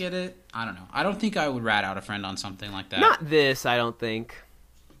guess ass. I get it. I don't know. I don't think I would rat out a friend on something like that. Not this, I don't think.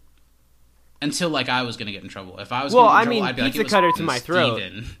 Until, like, I was going to get in trouble. If I was Well, going to get in I mean, trouble, I'd be like, pizza it was cutter to my throat.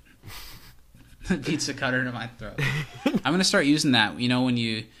 Steven. Pizza cutter to my throat. I'm going to start using that. You know, when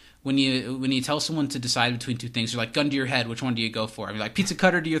you tell someone to decide between two things, you're like, gun to your head, which one do you go for? I'd be like, pizza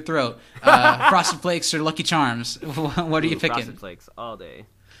cutter to your throat, Frosted Flakes or Lucky Charms. What are you picking? Frosted Flakes all day.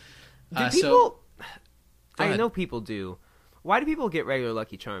 Do So- people... Go I ahead. know people do. Why do people get regular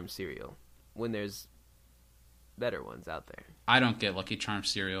Lucky Charms cereal when there's better ones out there? I don't get Lucky Charms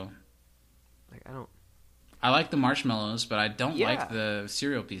cereal. Like, I don't... I like the marshmallows, but I don't Yeah. like the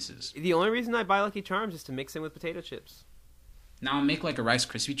cereal pieces. The only reason I buy Lucky Charms is to mix in with potato chips. Now, I'll make like a Rice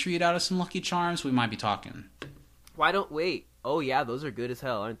Krispie treat out of some Lucky Charms. We might be talking. Why don't... Wait. Oh, yeah, those are good as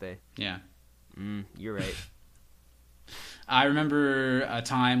hell, aren't they? Yeah. You're right. I remember a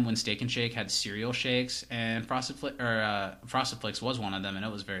time when Steak and Shake had cereal shakes, and Frosted Flakes was one of them, and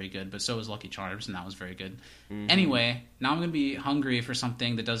it was very good. But so was Lucky Charms, and that was very good. Anyway, now I'm going to be hungry for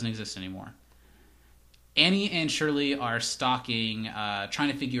something that doesn't exist anymore. Annie and Shirley are stalking,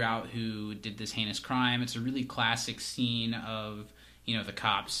 trying to figure out who did this heinous crime. It's a really classic scene of, you know, the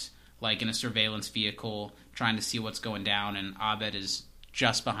cops, like in a surveillance vehicle, trying to see what's going down, and Abed is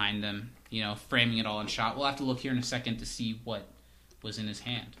just behind them, you know, framing it all in shot. We'll have to look here in a second to see what was in his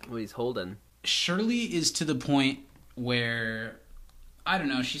hand. What he's holding. Shirley is to the point where, I don't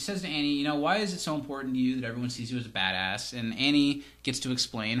know, she says to Annie, you know, why is it so important to you that everyone sees you as a badass? And Annie gets to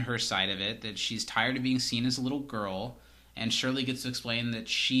explain her side of it, that she's tired of being seen as a little girl. And Shirley gets to explain that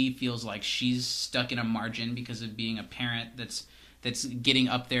she feels like she's stuck in a margin because of being a parent that's getting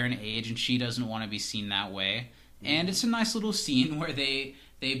up there in age, and she doesn't want to be seen that way. And it's a nice little scene where they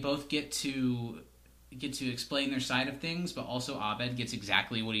both get to explain their side of things, but also Abed gets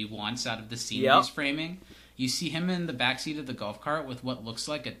exactly what he wants out of the scene Yep. he's framing. You see him in the backseat of the golf cart with what looks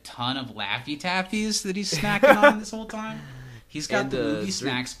like a ton of Laffy Taffies that he's snacking on this whole time. He's got And, the movie drink.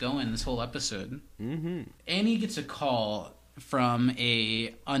 snacks going this whole episode. Mm-hmm. Annie gets a call from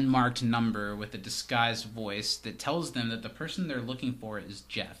a unmarked number with a disguised voice that tells them that the person they're looking for is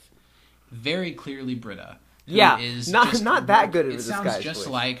Jeff. Very clearly Britta. who Yeah, is not just- that good of a It sounds disguised just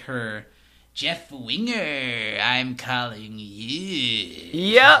voice. like her, Jeff Winger, I'm calling you.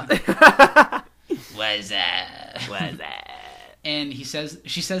 Yep. What's up? What's that? And she says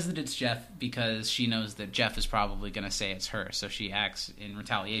that it's Jeff because she knows that Jeff is probably going to say it's her, so she acts in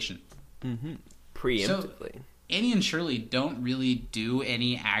retaliation. Mm-hmm. Preemptively. So, Annie and Shirley don't really do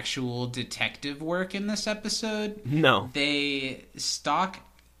any actual detective work in this episode. No. They stalk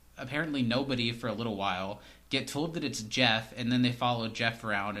apparently nobody for a little while, get told that it's Jeff, and then they follow Jeff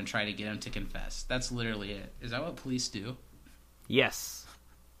around and try to get him to confess. That's literally it. Is that what police do? Yes.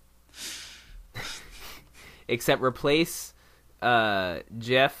 Except replace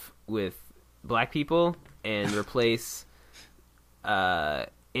Jeff with black people and replace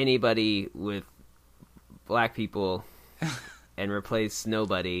anybody with black people and replace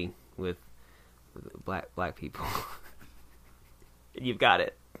nobody with black people. You've got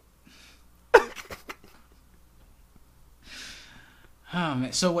it.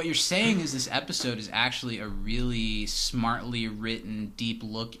 So what you're saying is this episode is actually a really smartly written, deep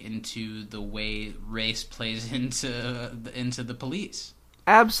look into the way race plays into the police.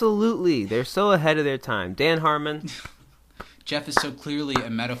 Absolutely. They're so ahead of their time. Dan Harmon. Jeff is so clearly a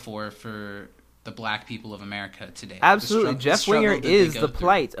metaphor for the black people of America today. Absolutely. Jeff Winger is the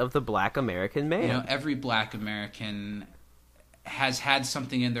plight of the black American man. You know, every black American has had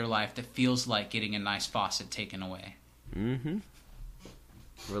something in their life that feels like getting a nice faucet taken away. Mm-hmm.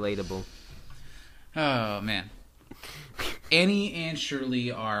 Relatable. Oh, man. Annie and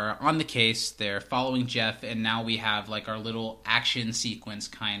Shirley are on the case. They're following Jeff, and now we have like our little action sequence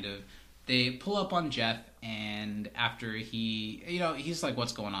kind of. They pull up on Jeff, and after he's like,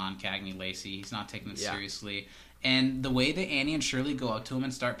 what's going on, Cagney Lacey? He's not taking it seriously. And the way that Annie and Shirley go up to him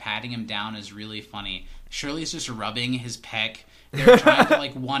and start patting him down is really funny. Shirley's just rubbing his pec. They're trying to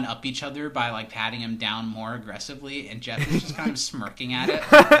like one up each other by like patting him down more aggressively, and Jeff is just kind of smirking at it.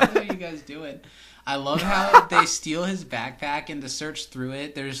 Like, what are you guys doing? I love how they steal his backpack, and to search through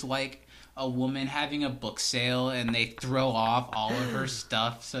it, there's like a woman having a book sale, and they throw off all of her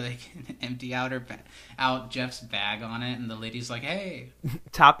stuff so they can empty out out Jeff's bag on it, and the lady's like, "Hey,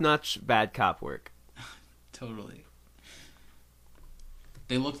 top-notch bad cop work." Totally.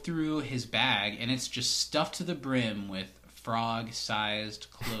 They look through his bag, and it's just stuffed to the brim with frog-sized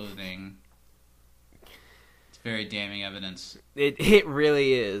clothing. It's very damning evidence. It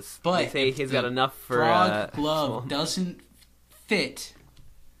really is. But they say he's got enough for frog glove doesn't fit.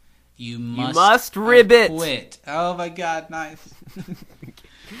 You must rib it. Quit. Oh my god, nice.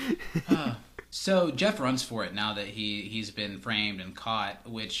 So Jeff runs for it now that he's been framed and caught,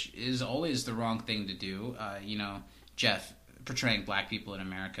 which is always the wrong thing to do. Jeff portraying black people in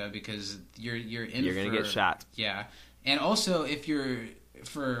America, because you're gonna get shot. Yeah. And also, if you're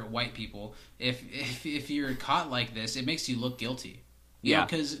for white people, if you're caught like this, it makes you look guilty.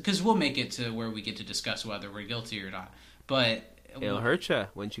 Because we'll make it to where we get to discuss whether we're guilty or not. But it'll hurt you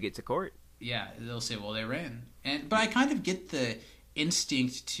once you get to court. Yeah, they'll say, "Well, they ran." But I kind of get the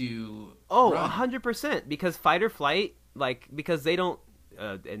instinct to 100%, because fight or flight, like, because they don't,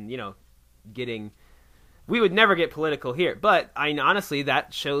 we would never get political here, but honestly,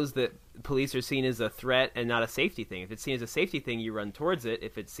 that shows that police are seen as a threat and not a safety thing. If it's seen as a safety thing, you run towards it.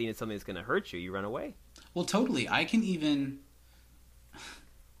 If it's seen as something that's going to hurt you, you run away. Well, totally. I can even...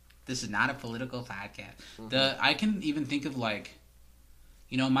 This is not a political podcast. Mm-hmm. I can even think of, like,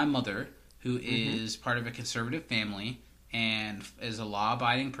 my mother, who is part of a conservative family and is a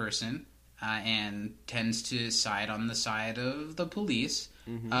law-abiding person and tends to side on the side of the police.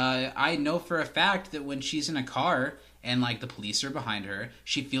 Mm-hmm. I know for a fact that when she's in a car and like the police are behind her,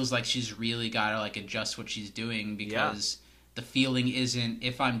 she feels like she's really got to like adjust what she's doing, because the feeling isn't,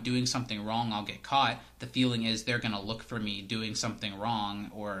 if I'm doing something wrong, I'll get caught. The feeling is they're going to look for me doing something wrong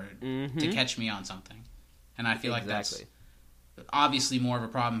or to catch me on something. And I feel like that's obviously more of a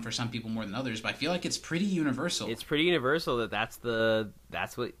problem for some people more than others, but I feel like it's pretty universal. It's pretty universal that's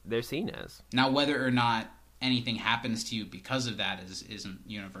what they're seen as. Now, whether or not anything happens to you because of that isn't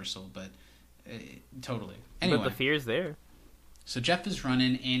universal, but totally. Anyway, but the fear's there. So Jeff is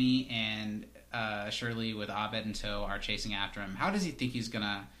running. Annie and Shirley with Abed in tow are chasing after him. How does he think he's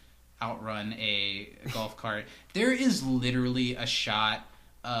gonna outrun a golf cart? There is literally a shot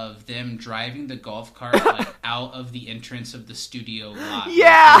of them driving the golf cart like out of the entrance of the studio lot.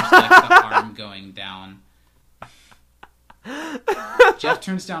 Yeah, there's like the arm going down. Jeff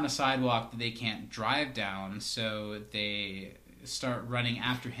turns down a sidewalk that they can't drive down, so they start running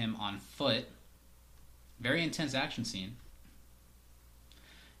after him on foot. Very intense action scene.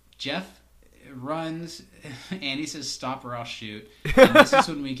 Jeff runs. Annie says, "Stop or I'll shoot." And this is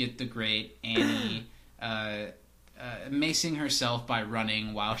when we get the great Annie macing herself by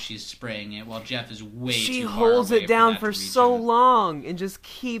running while she's spraying it, while Jeff is way too far away. She holds it down for so long and just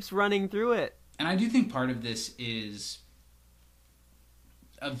keeps running through it. And I do think part of this is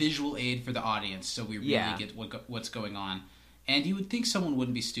a visual aid for the audience, so we really get what's going on. And you would think someone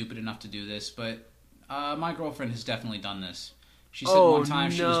wouldn't be stupid enough to do this, but my girlfriend has definitely done this. She said one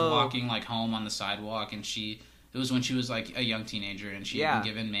time she was walking like home on the sidewalk, and it was when she was like a young teenager, and she had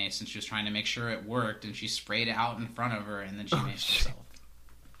been given mace, and she was trying to make sure it worked, and she sprayed it out in front of her, and then she maced herself.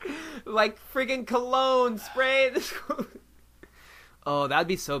 Like friggin' cologne spray. Oh, that'd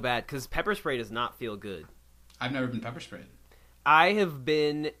be so bad, because pepper spray does not feel good. I've never been pepper sprayed. I have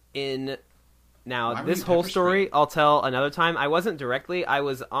been in... Now, this whole story I'll tell another time. I wasn't directly. I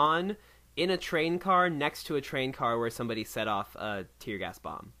was in a train car next to a train car where somebody set off a tear gas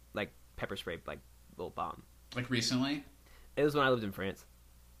bomb. Like, pepper spray, like, little bomb. Like, recently? It was when I lived in France.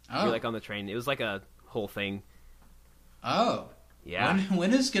 Oh. We were, like, on the train. It was, like, a whole thing. Oh. Yeah.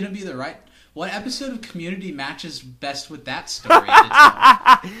 When is going to be the right... What episode of Community matches best with that story?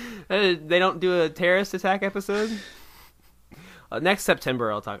 They don't do a terrorist attack episode? Next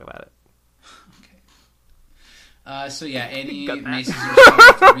September, I'll talk about it. So yeah, Annie maces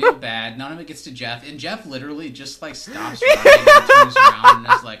herself real bad. None of it gets to Jeff, and Jeff literally just like stops running and turns around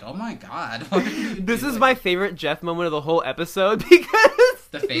and is like, "Oh my god!" This is my favorite Jeff moment of the whole episode because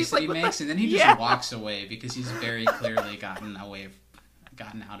the face that he makes, and then he just walks away because he's very clearly gotten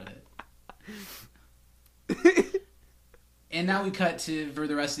out of it. And now we cut to, for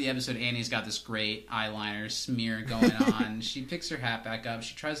the rest of the episode, Annie's got this great eyeliner smear going on. She picks her hat back up.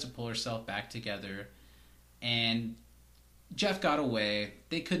 She tries to pull herself back together. And Jeff got away.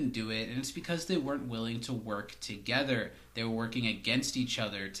 They couldn't do it. And it's because they weren't willing to work together. They were working against each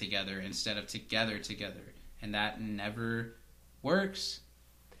other together instead of together. And that never works.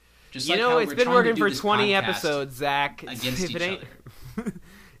 Just you like know, how it's we're been trying working to do for this 20 podcast episodes, Zach. against each other.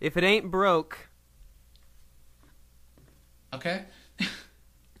 If it ain't broke... Okay.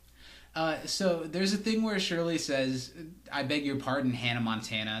 So there's a thing where Shirley says, "I beg your pardon, Hannah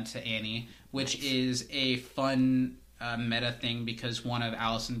Montana," to Annie, which is a fun meta thing because one of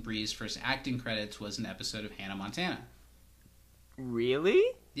Alison Brie's first acting credits was an episode of Hannah Montana. Really?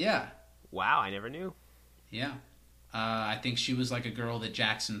 Yeah. Wow, I never knew. Yeah. I think she was like a girl that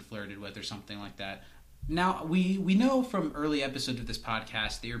Jackson flirted with or something like that. Now, we know from early episodes of this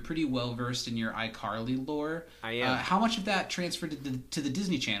podcast that you're pretty well-versed in your iCarly lore. I am. How much of that transferred to the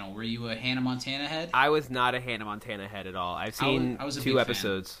Disney Channel? Were you a Hannah Montana head? I was not a Hannah Montana head at all. I've seen I was a 2 big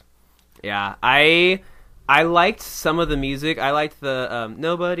episodes. Fan. Yeah, I liked some of the music. I liked the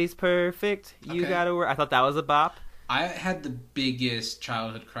 "Nobody's Perfect, You Gotta Work." I thought that was a bop. I had the biggest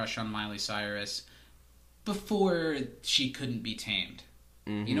childhood crush on Miley Cyrus before she couldn't be tamed.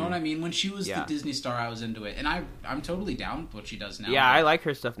 Mm-hmm. You know what I mean? When she was the Disney star, I was into it. And I'm totally down with what she does now. Yeah, I like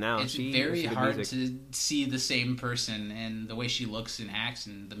her stuff now. It's very hard to see the same person and the way she looks and acts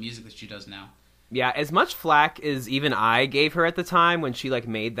and the music that she does now. Yeah, as much flack as even I gave her at the time when she like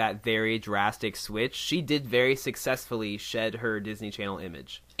made that very drastic switch, she did very successfully shed her Disney Channel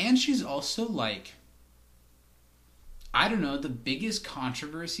image. And she's also like... I don't know, the biggest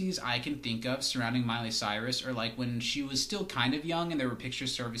controversies I can think of surrounding Miley Cyrus are like when she was still kind of young and there were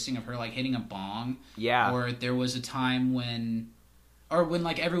pictures surfacing of her like hitting a bong. Yeah. Or there was a time when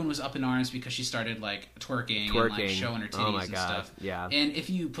like everyone was up in arms because she started like twerking. And like showing her titties and stuff. Yeah. And if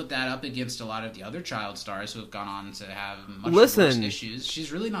you put that up against a lot of the other child stars who have gone on to have much worse issues,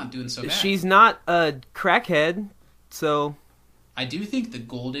 she's really not doing so bad. She's not a crackhead, so... I do think the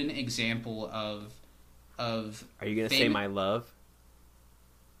golden example of Are you going to say My Love?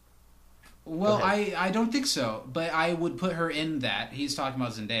 Well, I don't think so, but I would put her in that. He's talking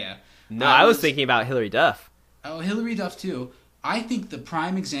about Zendaya. No, I was thinking about Hilary Duff. Oh, Hilary Duff too. I think the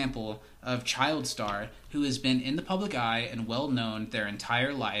prime example of child star who has been in the public eye and well known their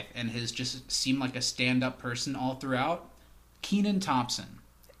entire life and has just seemed like a stand-up person all throughout, Kenan Thompson.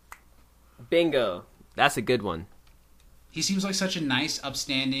 Bingo. That's a good one. He seems like such a nice,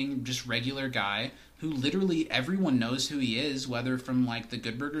 upstanding, just regular guy who literally everyone knows who he is, whether from like the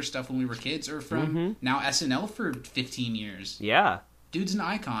Good Burger stuff when we were kids or from now SNL for 15 years. Yeah. Dude's an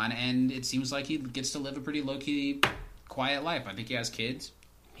icon, and it seems like he gets to live a pretty low-key, quiet life. I think he has kids.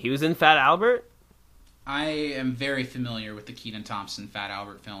 He was in Fat Albert? I am very familiar with the Kenan Thompson Fat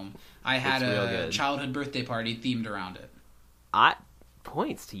Albert film. I had a childhood birthday party themed around it.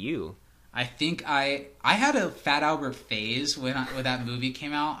 Points to you. I think I had a Fat Albert phase when that movie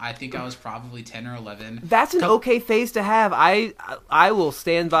came out. I think I was probably 10 or 11. That's an okay phase to have. I will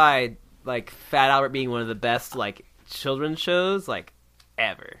stand by like Fat Albert being one of the best like children's shows like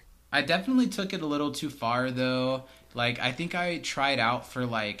ever. I definitely took it a little too far though. Like I think I tried out for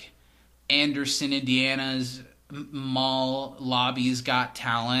like Anderson, Indiana's Mall Lobby's Got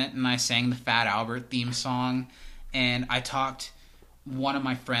Talent, and I sang the Fat Albert theme song, and I talked one of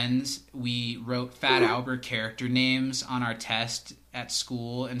my friends, we wrote Fat Albert character names on our test at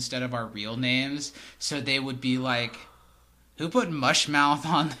school instead of our real names. So they would be like, who put Mushmouth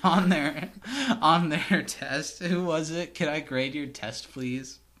on their test? Who was it? Can I grade your test,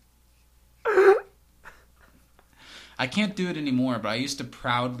 please? I can't do it anymore, but I used to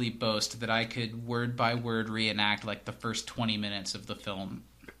proudly boast that I could word by word reenact like the first 20 minutes of the film.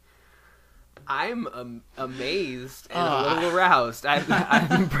 I'm amazed and a little aroused.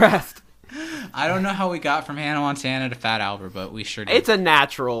 I'm impressed. I don't know how we got from Hannah Montana to Fat Albert, but we sure did. It's a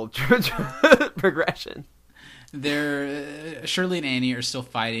natural progression. Shirley and Annie are still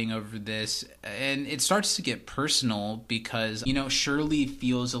fighting over this, and it starts to get personal because, Shirley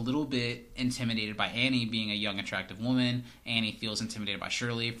feels a little bit intimidated by Annie being a young, attractive woman. Annie feels intimidated by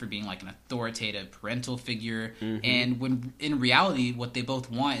Shirley for being like an authoritative parental figure. Mm-hmm. And when in reality, what they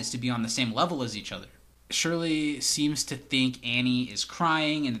both want is to be on the same level as each other. Shirley seems to think Annie is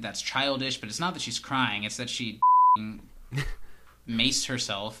crying and that's childish, but it's not that she's crying, it's that she maced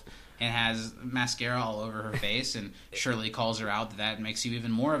herself and has mascara all over her face, and Shirley calls her out that makes you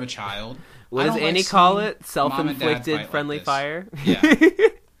even more of a child. What does Annie call it? Self-inflicted friendly fire? Yeah.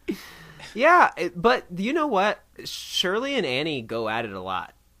 Yeah, but you know what? Shirley and Annie go at it a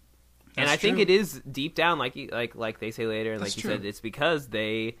lot. And I think it is deep down, like they say later, and like you said, it's because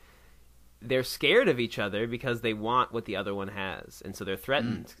they're scared of each other because they want what the other one has. And so they're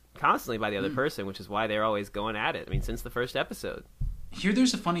threatened constantly by the other person, which is why they're always going at it. I mean, since the first episode. Here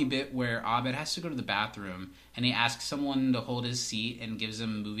there's a funny bit where Abed has to go to the bathroom, and he asks someone to hold his seat and gives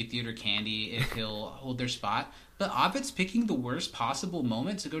him movie theater candy if he'll hold their spot. But Abed's picking the worst possible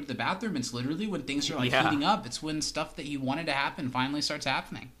moment to go to the bathroom. It's literally when things are heating up. It's when stuff that he wanted to happen finally starts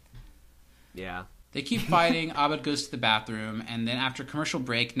happening. Yeah. They keep fighting. Abed goes to the bathroom, and then after commercial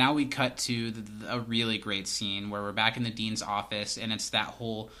break, now we cut to a really great scene where we're back in the dean's office, and it's that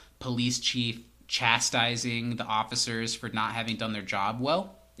whole police chief chastising the officers for not having done their job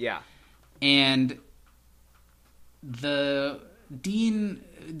well. Yeah. And the dean,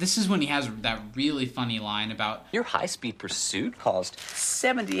 this is when he has that really funny line about, your high-speed pursuit caused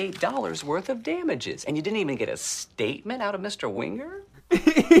 $78 worth of damages, and you didn't even get a statement out of Mr. Winger?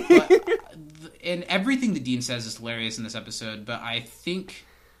 And everything the dean says is hilarious in this episode, but I think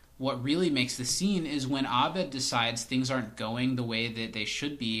what really makes the scene is when Abed decides things aren't going the way that they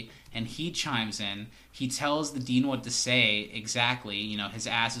should be, and he chimes in. He tells the dean what to say exactly. His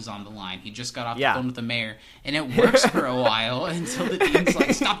ass is on the line. He just got off the phone with the mayor, and it works for a while until the dean's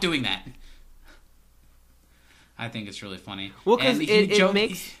like, stop doing that. I think it's really funny. Well, because it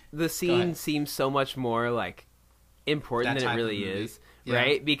makes the scene seem so much more, like, important than it really is. Yeah.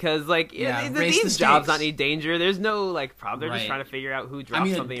 Right? Because, like, the dean's job's not any danger. There's no, like, problem. They're just trying to figure out who dropped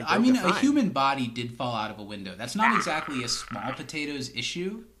something and broke a human body did fall out of a window. That's not exactly a small potatoes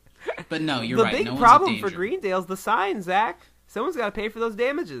issue. But no, you're right. The big problem for Greendale's the sign, Zach. Someone's got to pay for those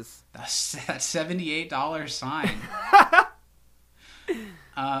damages. That $78 sign.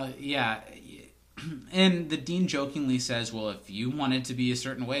 Yeah. And the dean jokingly says, well, if you wanted to be a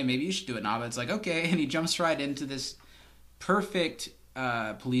certain way, maybe you should do it. And Abed's like, okay. And he jumps right into this perfect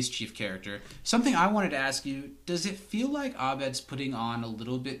police chief character. Something I wanted to ask you, does it feel like Abed's putting on a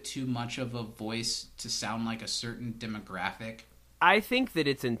little bit too much of a voice to sound like a certain demographic? I think that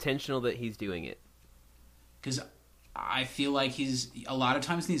it's intentional that he's doing it. Because I feel like he's, a lot of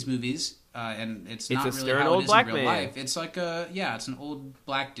times in these movies, and it's not really how it is in real life. It's like it's an old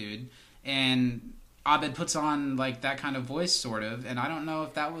black dude. And Abed puts on like that kind of voice, sort of, and I don't know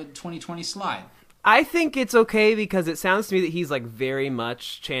if that would 2020 slide. I think it's okay because it sounds to me that he's like very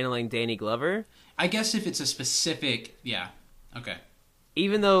much channeling Danny Glover. I guess if it's a specific, okay.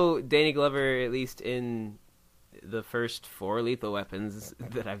 Even though Danny Glover, at least in the first 4 Lethal Weapons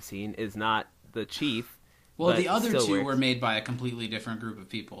that I've seen, is not the chief. Well, the other two were made by a completely different group of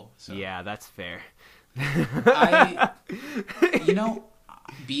people. So. Yeah, that's fair.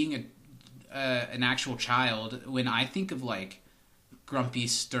 Being an actual child, when I think of like grumpy,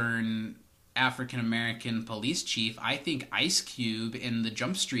 stern African-American police chief, I think Ice Cube in the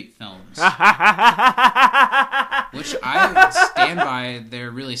Jump Street films. Which I stand by,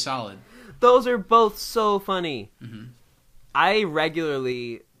 they're really solid. Those are both so funny. Mm-hmm. I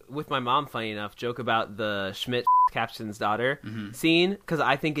regularly, with my mom, funny enough, joke about the Schmidt Captain's daughter scene, because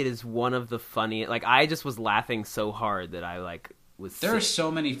I think it is one of the funniest. Like, I just was laughing so hard that I, like, was There are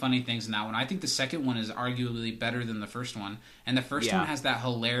so many funny things in that one. I think the second one is arguably better than the first one. And the first one has that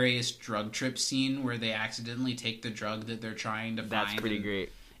hilarious drug trip scene where they accidentally take the drug that they're trying to find. That's pretty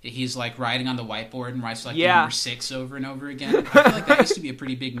great. He's, like, writing on the whiteboard and writes, like, number 6 over and over again. I feel like that used to be a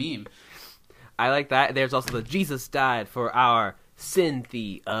pretty big meme. I like that. There's also the Jesus died for our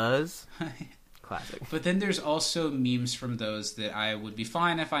Cynthia's. Classic. But then there's also memes from those that I would be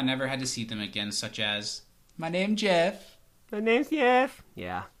fine if I never had to see them again, such as, my name Jeff. My name's Jeff.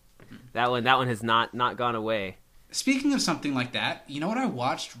 Yeah. That one has not gone away. Speaking of something like that, you know what I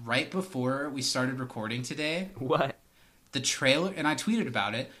watched right before we started recording today? What? The trailer, and I tweeted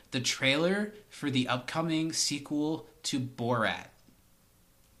about it, the trailer for the upcoming sequel to Borat.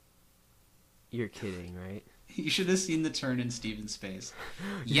 You're kidding, right? You should have seen the turn in Steven's face.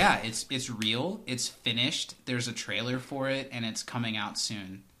 Yeah, it's real. It's finished. There's a trailer for it, and it's coming out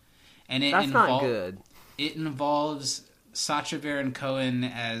soon. And That's not good. It involves Sacha Baron Cohen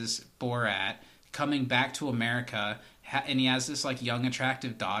as Borat coming back to America, and he has this like young,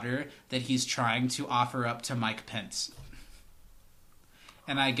 attractive daughter that he's trying to offer up to Mike Pence.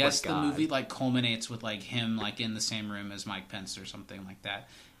 And I guess the movie like culminates with like him like in the same room as Mike Pence or something like that.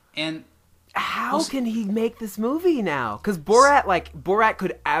 And how can he make this movie now? Because Borat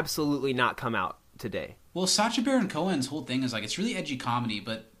could absolutely not come out today. Well, Sacha Baron Cohen's whole thing is like it's really edgy comedy,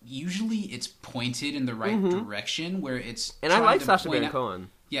 but usually it's pointed in the right direction where it's. And I like Sacha Baron Cohen.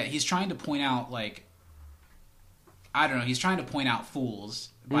 Yeah, he's trying to point out like, I don't know, he's trying to point out fools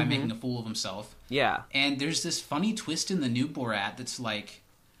by making a fool of himself. Yeah. And there's this funny twist in the new Borat that's like,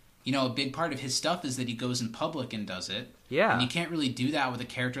 you know, a big part of his stuff is that he goes in public and does it. Yeah. And you can't really do that with a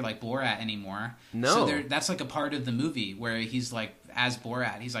character like Borat anymore. No. So that's like a part of the movie where he's like, as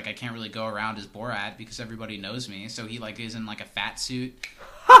Borat, he's like, I can't really go around as Borat because everybody knows me. So he like is in like a fat suit.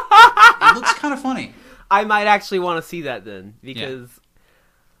 It looks kind of funny. I might actually want to see that then because,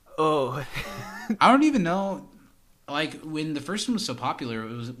 I don't even know. Like when the first one was so popular,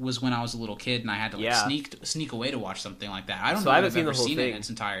 it was when I was a little kid and I had to like sneak away to watch something like that. I don't know if I've ever seen it in its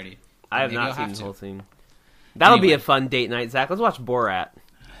entirety. I have not seen the whole thing. That'll be a fun date night, Zach. Let's watch Borat.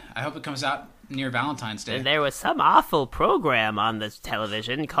 I hope it comes out near Valentine's Day. And there was some awful program on this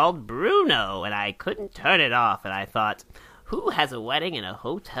television called Bruno, and I couldn't turn it off, and I thought, who has a wedding in a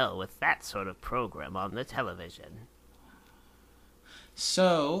hotel with that sort of program on the television?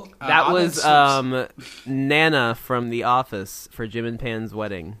 So that was Nana from The Office for Jim and Pan's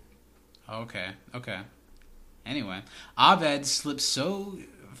wedding. Okay. Anyway, Abed slips so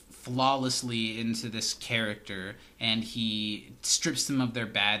flawlessly into this character, and he strips them of their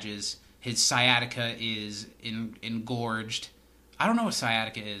badges. His sciatica is engorged. I don't know what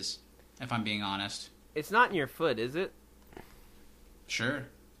sciatica is, if I'm being honest. It's not in your foot, is it? Sure.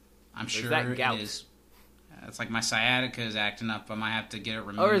 I'm sure that gout? It is. It's like my sciatica is acting up. I might have to get it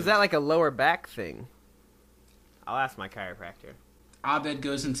removed. Or is that like a lower back thing? I'll ask my chiropractor. Abed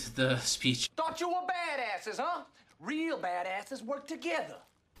goes into the speech. Thought you were badasses, huh? Real badasses work together.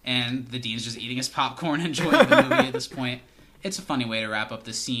 And the dean's just eating his popcorn, enjoying the movie at this point. It's a funny way to wrap up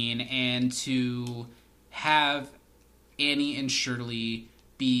the scene, and to have Annie and Shirley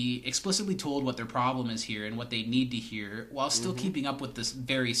be explicitly told what their problem is here and what they need to hear, while still keeping up with this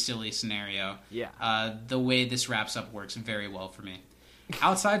very silly scenario. Yeah. The way this wraps up works very well for me.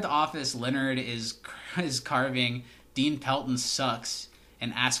 Outside the office, Leonard is carving Dean Pelton sucks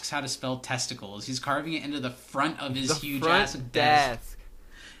and asks how to spell testicles. He's carving it into the front of his huge-ass desk.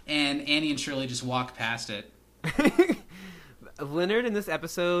 And Annie and Shirley just walk past it. Leonard in this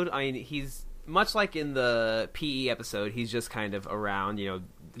episode, I mean, he's much like in the PE episode, he's just kind of around,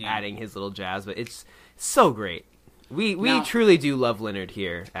 adding his little jazz, but it's so great. We truly do love Leonard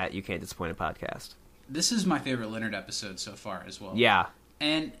here at You Can't Disappoint a Podcast. This is my favorite Leonard episode so far as well. Yeah.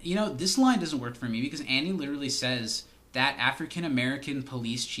 And, this line doesn't work for me because Annie literally says that African-American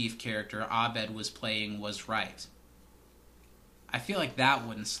police chief character Abed was playing was right. I feel like that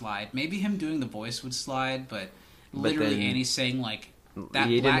wouldn't slide. Maybe him doing the voice would slide, but literally Annie's saying, like, that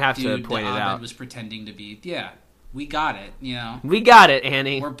black dude that Abed was pretending to be. Yeah, we got it, We got it,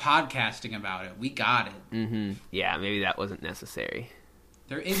 Annie. We're podcasting about it. We got it. Mm-hmm. Yeah, maybe that wasn't necessary.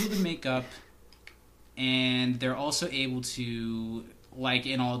 They're able to make up, and they're also able to, like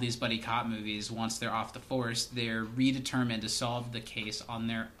in all these buddy cop movies, once they're off the force, they're redetermined to solve the case on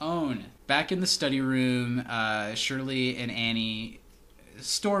their own. Back in the study room, Shirley and Annie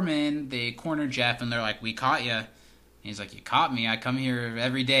storm in, they corner Jeff, and they're like, we caught you. And he's like, you caught me? I come here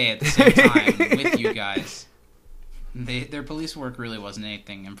every day at the same time with you guys. Their police work really wasn't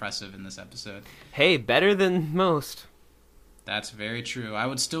anything impressive in this episode. Hey, better than most. That's very true. I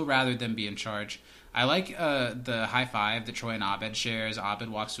would still rather them be in charge. I like the high five that Troy and Abed shares. Abed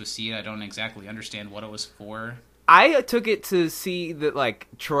walks to a seat. I don't exactly understand what it was for. I took it to see that, like,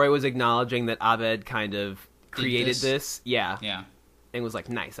 Troy was acknowledging that Abed kind of created this. Yeah. Yeah. And was like,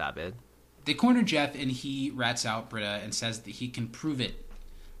 nice, Abed. They corner Jeff, and he rats out Britta and says that he can prove it.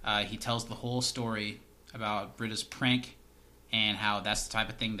 He tells the whole story about Britta's prank and how that's the type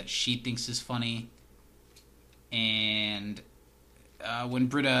of thing that she thinks is funny. And when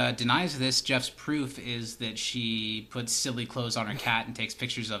Britta denies this, Jeff's proof is that she puts silly clothes on her cat and takes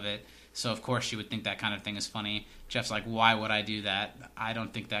pictures of it. So, of course, she would think that kind of thing is funny. Jeff's like, why would I do that? I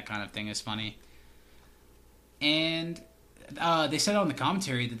don't think that kind of thing is funny. And they said on the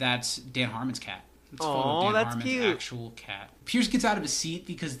commentary that that's Dan Harmon's cat. It's Aw, Dan that's Harmon's cute. actual cat. Pierce gets out of his seat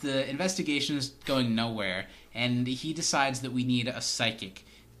because the investigation is going nowhere, and he decides that we need a psychic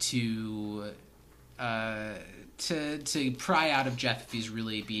to pry out of Jeff if he's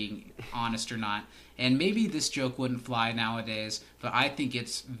really being honest or not. And maybe this joke wouldn't fly nowadays, but I think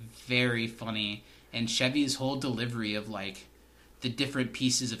it's very funny. And Chevy's whole delivery of, like, the different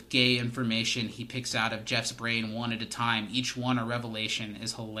pieces of gay information he picks out of Jeff's brain one at a time, each one a revelation,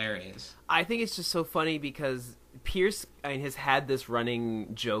 is hilarious. I think it's just so funny because Pierce has had this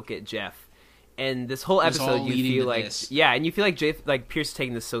running joke at Jeff, and this whole It's all episode you leading feel to like this. and you feel like Pierce is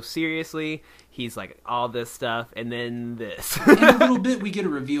taking this so seriously. He's like all this stuff, and then this. In a little bit, we get a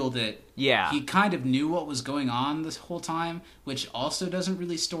reveal that Yeah. he kind of knew what was going on this whole time, which also doesn't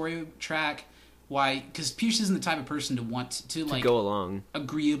really story track. Why? Because Pierce isn't the type of person to want to like go along.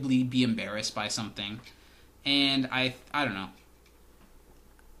 agreeably be embarrassed by something, and I don't know.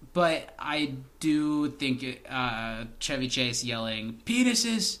 But I do think Chevy Chase yelling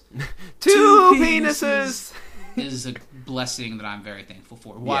 "penises, Two penises! is a blessing that I'm very thankful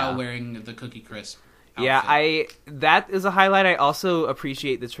for while Yeah. wearing the Cookie Crisp outfit. Yeah, that is a highlight. I also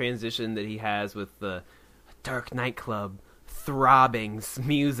appreciate the transition that he has with the dark nightclub throbbing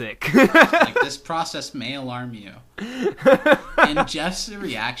music. Like, this process may alarm you. And Jeff's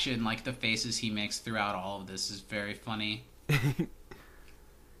reaction, like the faces he makes throughout all of this, is very funny.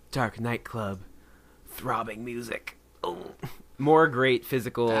 Dark nightclub throbbing music. Oh. More great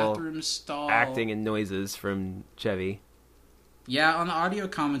physical Bathroom stall. acting and noises from Chevy. Yeah, on the audio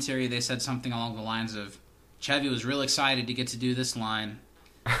commentary, they said something along the lines of, Chevy was real excited to get to do this line.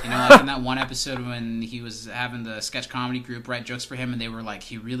 You know, like in that one episode when he was having the sketch comedy group write jokes for him, and they were like,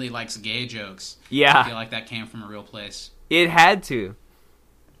 he really likes gay jokes. Yeah. I feel like that came from a real place. It had to.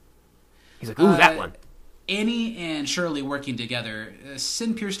 He's like, ooh, that one. Annie and Shirley working together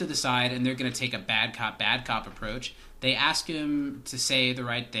send Pierce to the side, and they're going to take a bad cop approach. They ask him to say the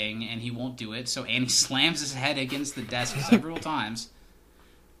right thing, and he won't do it, so Annie slams his head against the desk several times,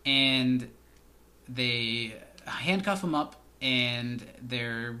 and they handcuff him up, and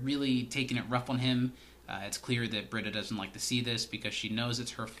they're really taking it rough on him. It's clear that Britta doesn't like to see this because she knows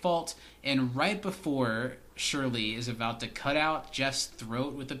it's her fault, and right before Shirley is about to cut out Jeff's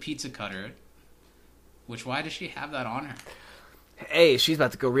throat with a pizza cutter, which, why does she have that on her? Hey, she's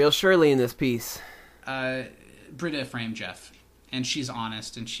about to go real Shirley in this piece. Britta framed Jeff, and she's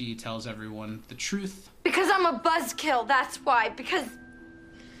honest, and she tells everyone the truth. Because I'm a buzzkill, that's why. Because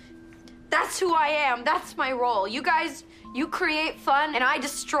that's who I am. That's my role. You guys, you create fun, and I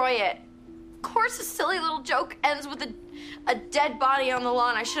destroy it. Of course, a silly little joke ends with a dead body on the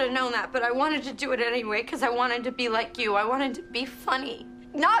lawn. I should have known that, but I wanted to do it anyway because I wanted to be like you. I wanted to be funny.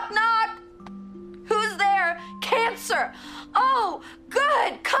 Knock, knock! Who's there? Cancer! Oh,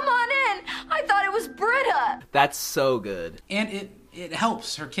 good! Come on in! I thought it was Britta! That's so good. And it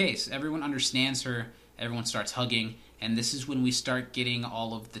helps her case. Everyone understands her. Everyone starts hugging. And this is when we start getting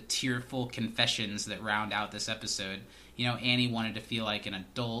all of the tearful confessions that round out this episode. You know, Annie wanted to feel like an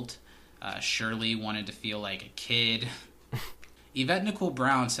adult. Shirley wanted to feel like a kid. Yvette Nicole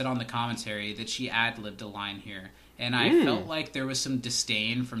Brown said on the commentary that she ad-libbed a line here. And I felt like there was some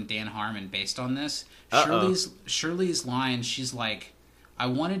disdain from Dan Harmon based on this. Shirley's line, she's like, I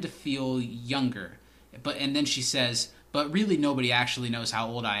wanted to feel younger. And then she says, but really nobody actually knows how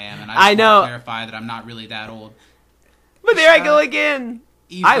old I am. And I just want to clarify that I'm not really that old. But there I go again.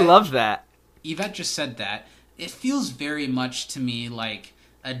 I loved that. Yvette just said that. It feels very much to me like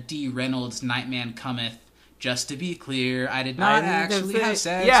a D. Reynolds Nightman Cometh. Just to be clear, I did not actually have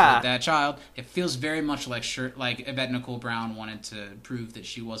sex with that child. It feels very much like Yvette Nicole Brown wanted to prove that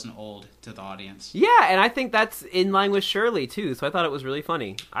she wasn't old to the audience. Yeah, and I think that's in line with Shirley, too, so I thought it was really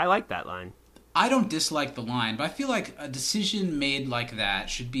funny. I like that line. I don't dislike the line, but I feel like a decision made like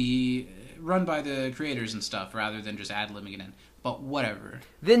that should be run by the creators and stuff rather than just ad-libbing it in. But whatever.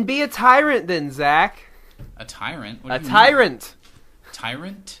 Then be a tyrant then, Zach. A tyrant? A tyrant.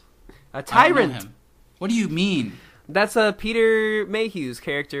 Tyrant? A tyrant. I don't know him. What do you mean? That's Peter Mayhew's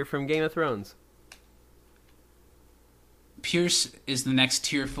character from Game of Thrones. Pierce is the next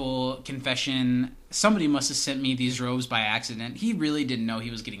tearful confession. Somebody must have sent me these robes by accident. He really didn't know he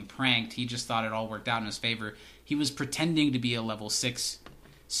was getting pranked. He just thought it all worked out in his favor. He was pretending to be a level 6,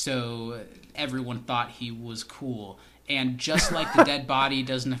 so everyone thought he was cool. And just like the dead body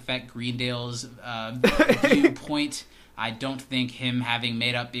doesn't affect Greendale's viewpoint, I don't think him having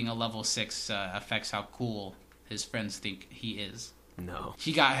made up being a level 6 affects how cool his friends think he is. No.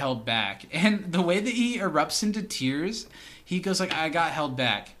 He got held back. And the way that he erupts into tears, he goes like, I got held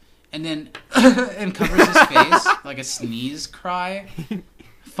back. And then, and covers his face like a sneeze cry.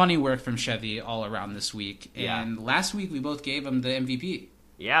 Funny work from Chevy all around this week. Yeah. And last week we both gave him the MVP.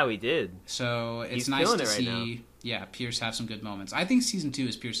 Yeah, we did. So it's He's nice to killing it right see, Pierce have some good moments. I think season 2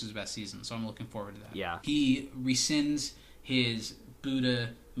 is Pierce's best season, so I'm looking forward to that. Yeah. He rescinds his Buddha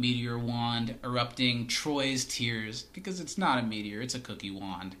meteor wand, erupting Troy's tears, because it's not a meteor, it's a cookie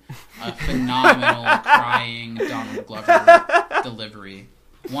wand. A phenomenal crying Donald Glover delivery.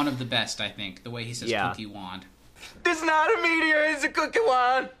 One of the best, I think, the way he says cookie wand. It's not a meteor, it's a cookie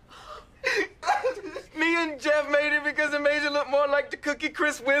wand. Me and Jeff made it because it made you look more like the Cookie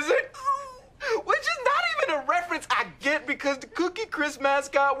Crisp Wizard. Which is not even a reference I get because the Cookie Crisp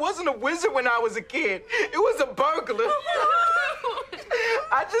mascot wasn't a wizard when I was a kid. It was a burglar.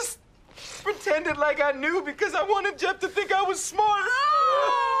 I just pretended like I knew because I wanted Jeff to think I was smart.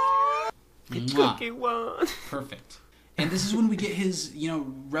 Cookie wand. Perfect. And this is when we get his,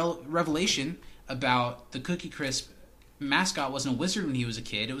 revelation about the Cookie Crisp mascot wasn't a wizard when he was a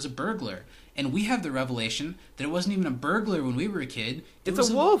kid. It was a burglar. And we have the revelation that it wasn't even a burglar when we were a kid. It's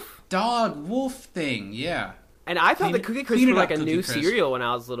a wolf. Dog wolf thing, yeah. And I thought the Cookie Crisp were like a new Crisp. cereal when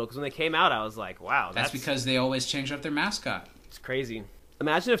I was little, because when they came out, I was like, wow. That's because they always change up their mascot. It's crazy.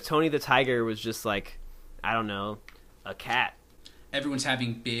 Imagine if Tony the Tiger was just like, I don't know, a cat. Everyone's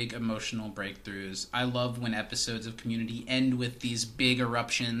having big emotional breakthroughs. I love when episodes of Community end with these big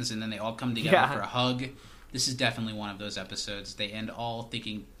eruptions and then they all come together for a hug. This is definitely one of those episodes. They end all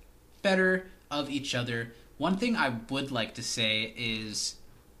thinking better of each other. One thing I would like to say is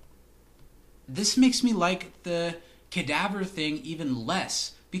this makes me like the cadaver thing even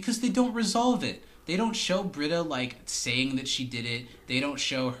less because they don't resolve it. They don't show Britta like saying that she did it. They don't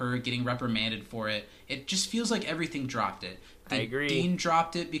show her getting reprimanded for it. It just feels like everything dropped it. I agree. Dean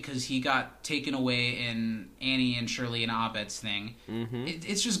dropped it because he got taken away in Annie and Shirley and Abed's thing. Mm-hmm.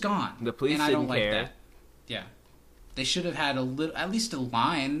 It's just gone. The police and I didn't don't like care. that. Yeah. They should have had at least a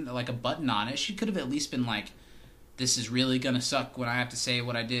line, like a button on it. She could have at least been like, this is really going to suck when I have to say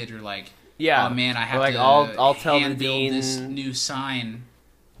what I did. Or like, oh man, I have to I'll tell the hand-build Dean this new sign.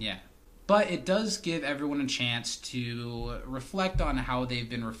 Yeah. But it does give everyone a chance to reflect on how they've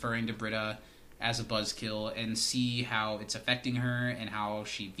been referring to Britta as a buzzkill and see how it's affecting her and how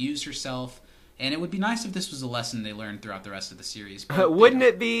she views herself. And it would be nice if this was a lesson they learned throughout the rest of the series. But, wouldn't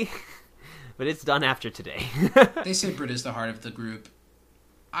it be? But it's done after today. They say Britta's the heart of the group.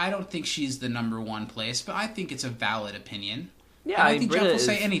 I don't think she's the number one place, but I think it's a valid opinion. Yeah, and I think Britta Jeff will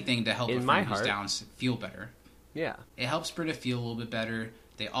say is anything to help a in my friend who's heart. down feel better. Yeah. It helps Britta feel a little bit better.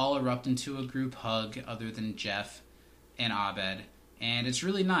 They all erupt into a group hug other than Jeff and Abed. And it's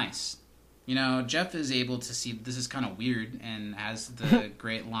really nice. Jeff is able to see this is kind of weird and has the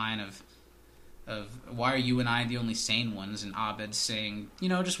great line of why are you and I the only sane ones? And Abed saying,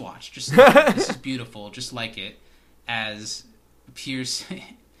 just watch. Just this is beautiful. Just like it. As Pierce,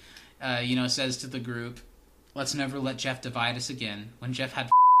 says to the group, let's never let Jeff divide us again. When Jeff had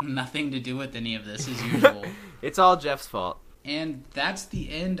nothing to do with any of this as usual. It's all Jeff's fault. And that's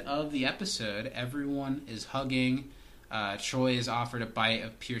the end of the episode. Everyone is hugging. Troy is offered a bite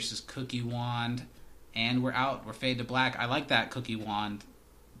of Pierce's cookie wand. And we're out. We're fade to black. I like that cookie wand.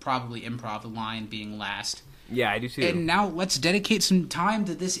 Probably improv line being last. Yeah, I do too. And now let's dedicate some time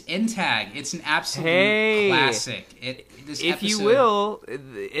to this end tag. It's an absolute classic. If you will,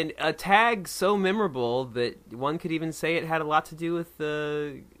 a tag so memorable that one could even say it had a lot to do with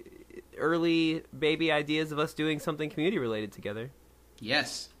the early baby ideas of us doing something community related together.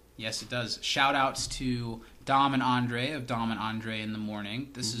 Yes, it does. Shout outs to Dom and Andre of Dom and Andre in the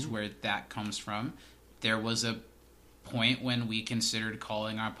Morning. This is where that comes from. There was a point when we considered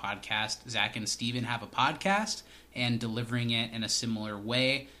calling our podcast Zach and Steven Have a Podcast and delivering it in a similar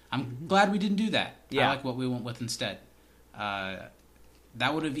way. I'm glad we didn't do that. Yeah. I like what we went with instead.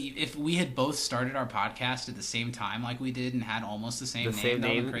 That would have, if we had both started our podcast at the same time like we did and had almost the same name, that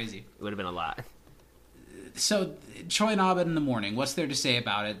would have been crazy. It would have been a lot. So, Troy and Abed in the Morning, what's there to say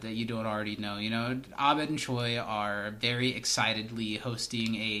about it that you don't already know? Abed and Troy are very excitedly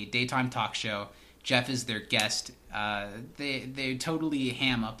hosting a daytime talk show. Jeff is their guest. They totally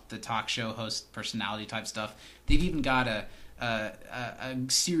ham up the talk show host personality type stuff. They've even got a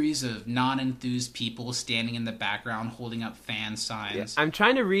series of non-enthused people standing in the background holding up fan signs. Yeah. I'm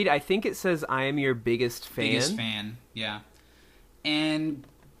trying to read. I think it says, I am your biggest fan. Biggest fan, yeah. And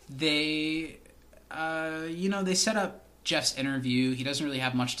they they set up Jeff's interview. He doesn't really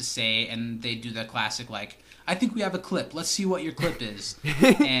have much to say, and they do the classic, like, I think we have a clip. Let's see what your clip is.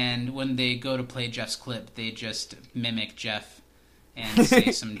 And when they go to play Jeff's clip, they just mimic Jeff and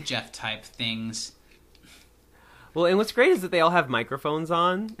say some Jeff-type things. Well, and what's great is that they all have microphones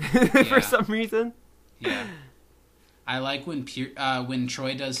on for some reason. Yeah. I like when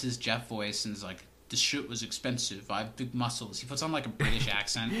Troy does his Jeff voice and is like, this shit was expensive. I have big muscles. He puts on like a British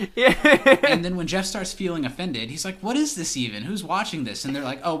accent. Yeah. And then when Jeff starts feeling offended, he's like, what is this even? Who's watching this? And they're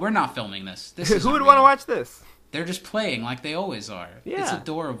like, oh, we're not filming this. Who would want to watch this? They're just playing like they always are. Yeah. It's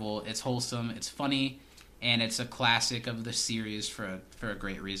adorable. It's wholesome. It's funny. And it's a classic of the series for a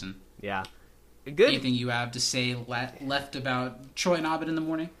great reason. Yeah. Good. Anything you have to say left about Troy and Abed in the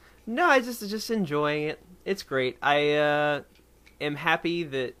morning? No, I just enjoying it. It's great. I am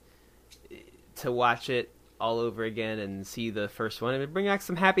happy to watch it all over again and see the first one and bring back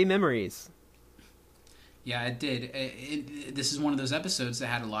some happy memories. Yeah, it did. This is one of those episodes that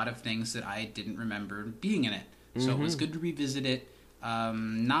had a lot of things that I didn't remember being in it. So it was good to revisit it.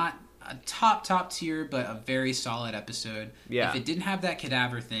 Not a top tier, but a very solid episode. Yeah. If it didn't have that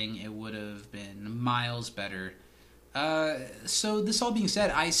cadaver thing, it would have been miles better. So this all being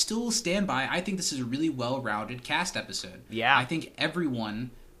said, I still stand by. I think this is a really well-rounded cast episode. Yeah. I think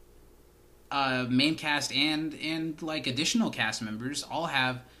everyone, main cast and like additional cast members, all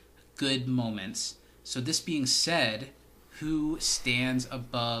have good moments. So this being said, who stands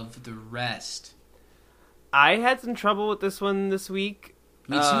above the rest? I had some trouble with this one this week.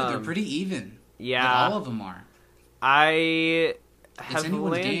 Me too. They're pretty even. Yeah. Like all of them are. I have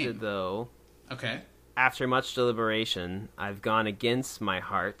anyone's landed, game. though. Okay. After much deliberation, I've gone against my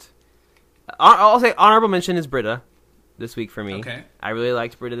heart. I'll say honorable mention is Britta this week for me. Okay. I really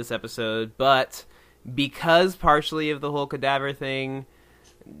liked Britta this episode, but because partially of the whole cadaver thing,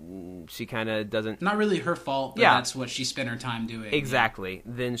 she kind of doesn't... Not really her fault, but that's what she spent her time doing. Exactly. Yeah.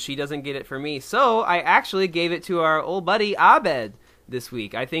 Then she doesn't get it for me. So I actually gave it to our old buddy Abed this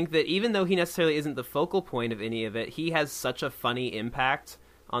week. I think that even though he necessarily isn't the focal point of any of it, he has such a funny impact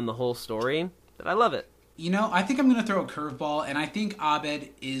on the whole story that I love it. You know, I think I'm going to throw a curveball, and I think Abed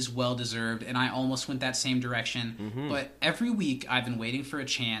is well-deserved, and I almost went that same direction. Mm-hmm. But every week, I've been waiting for a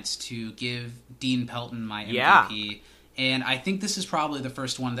chance to give Dean Pelton my MVP. Yeah. And I think this is probably the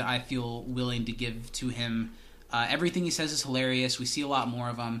first one that I feel willing to give to him. Everything he says is hilarious. We see a lot more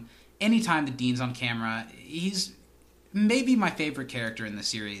of him. Anytime that Dean's on camera, he's maybe my favorite character in the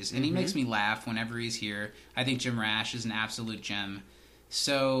series, and he makes me laugh whenever he's here. I think Jim Rash is an absolute gem.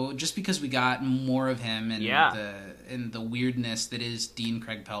 So just because we got more of him and the weirdness that is Dean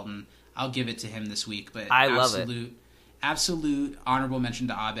Craig Pelton, I'll give it to him this week. But I love it. Absolute honorable mention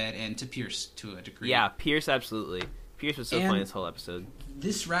to Abed and to Pierce to a degree. Yeah, Pierce absolutely. Pierce was so funny this whole episode.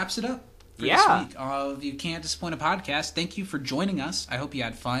 This wraps it up for this week of You Can't Disappoint a Podcast. Thank you for joining us. I hope you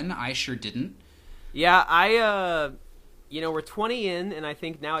had fun. I sure didn't. Yeah, we're 20 in, and I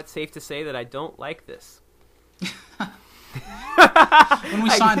think now it's safe to say that I don't like this. When we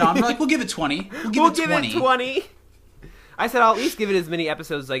signed on, we're like, we'll give it 20. We'll give it 20. I said I'll at least give it as many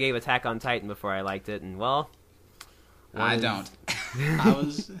episodes as I gave Attack on Titan before I liked it, and well... I don't. I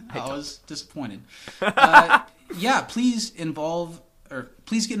was disappointed. Please get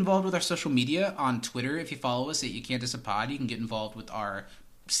involved with our social media on Twitter. If you follow us at You Can't Diss a Pod, you can get involved with our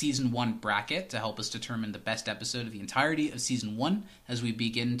Season 1 bracket to help us determine the best episode of the entirety of Season 1 as we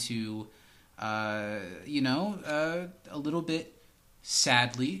begin to, a little bit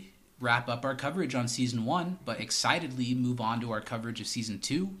sadly wrap up our coverage on Season 1, but excitedly move on to our coverage of Season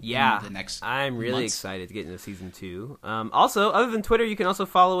 2 in the next I'm really months. excited to get into Season 2. Also, other than Twitter, you can also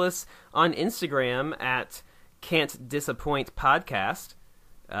follow us on Instagram at Can't Disappoint Podcast.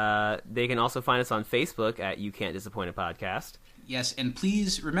 They can also find us on Facebook at You Can't Disappoint a Podcast. Yes, and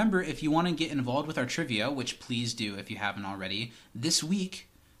please remember, if you want to get involved with our trivia, which please do if you haven't already, this week,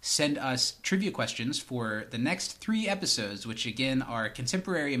 send us trivia questions for the next 3 episodes, which again are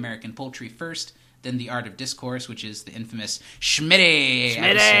Contemporary American Poultry first, then The Art of Discourse, which is the infamous Schmitty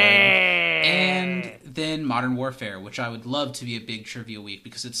episode, and then Modern Warfare, which I would love to be a big trivia week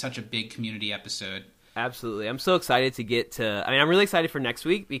because it's such a big community episode. Absolutely. I'm so excited to get to... I'm really excited for next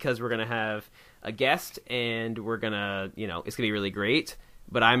week because we're going to have a guest and we're going to, it's going to be really great.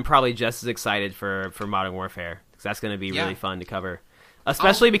 But I'm probably just as excited for Modern Warfare because that's going to be really fun to cover.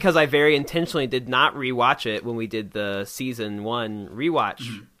 Especially because I very intentionally did not rewatch it when we did the Season 1 rewatch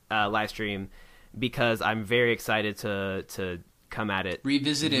live stream because I'm very excited to come at it.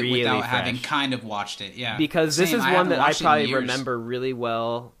 Revisit it really without fresh. having kind of watched it, yeah. Because this is one that I probably remember really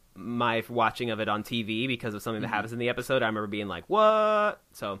well, my watching of it on TV because of something that happens in the episode. I remember being like, what?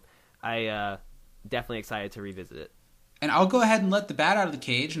 So I definitely excited to revisit it. And I'll go ahead and let the bat out of the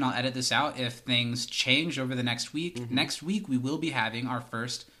cage, and I'll edit this out if things change over the next week. Mm-hmm. Next week, we will be having our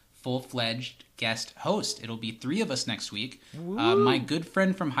first full-fledged guest host. It'll be 3 of us next week. My good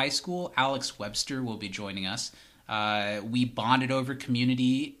friend from high school, Alex Webster, will be joining us. We bonded over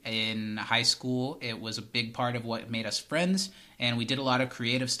Community in high school. It was a big part of what made us friends, and we did a lot of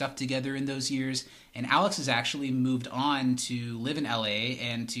creative stuff together in those years. And Alex has actually moved on to live in LA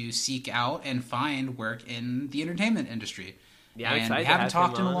and to seek out and find work in the entertainment industry. Yeah, and we haven't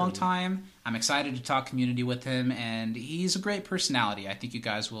talked in a long time. I'm excited to talk Community with him, and he's a great personality. I think you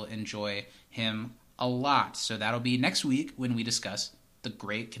guys will enjoy him a lot. So that'll be next week when we discuss the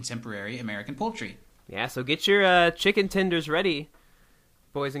great contemporary American poultry. Yeah, so get your chicken tenders ready,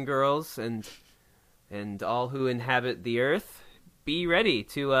 boys and girls, and all who inhabit the earth. Be ready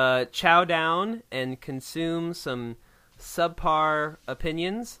to chow down and consume some subpar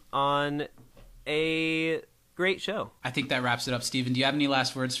opinions on a great show. I think that wraps it up, Steven. Do you have any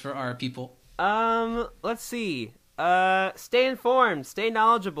last words for our people? Let's see. Stay informed, stay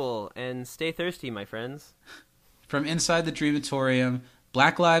knowledgeable, and stay thirsty, my friends. From inside the Dreamatorium,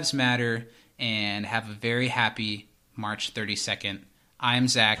 Black Lives Matter, and have a very happy March 32nd. I'm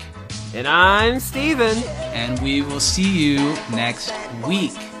Zach. And I'm Steven. And we will see you next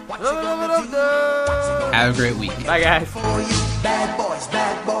week. Have a great week. Bye, guys. For you bad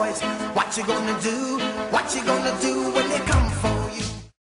boys, what you gonna do? What you gonna do when they come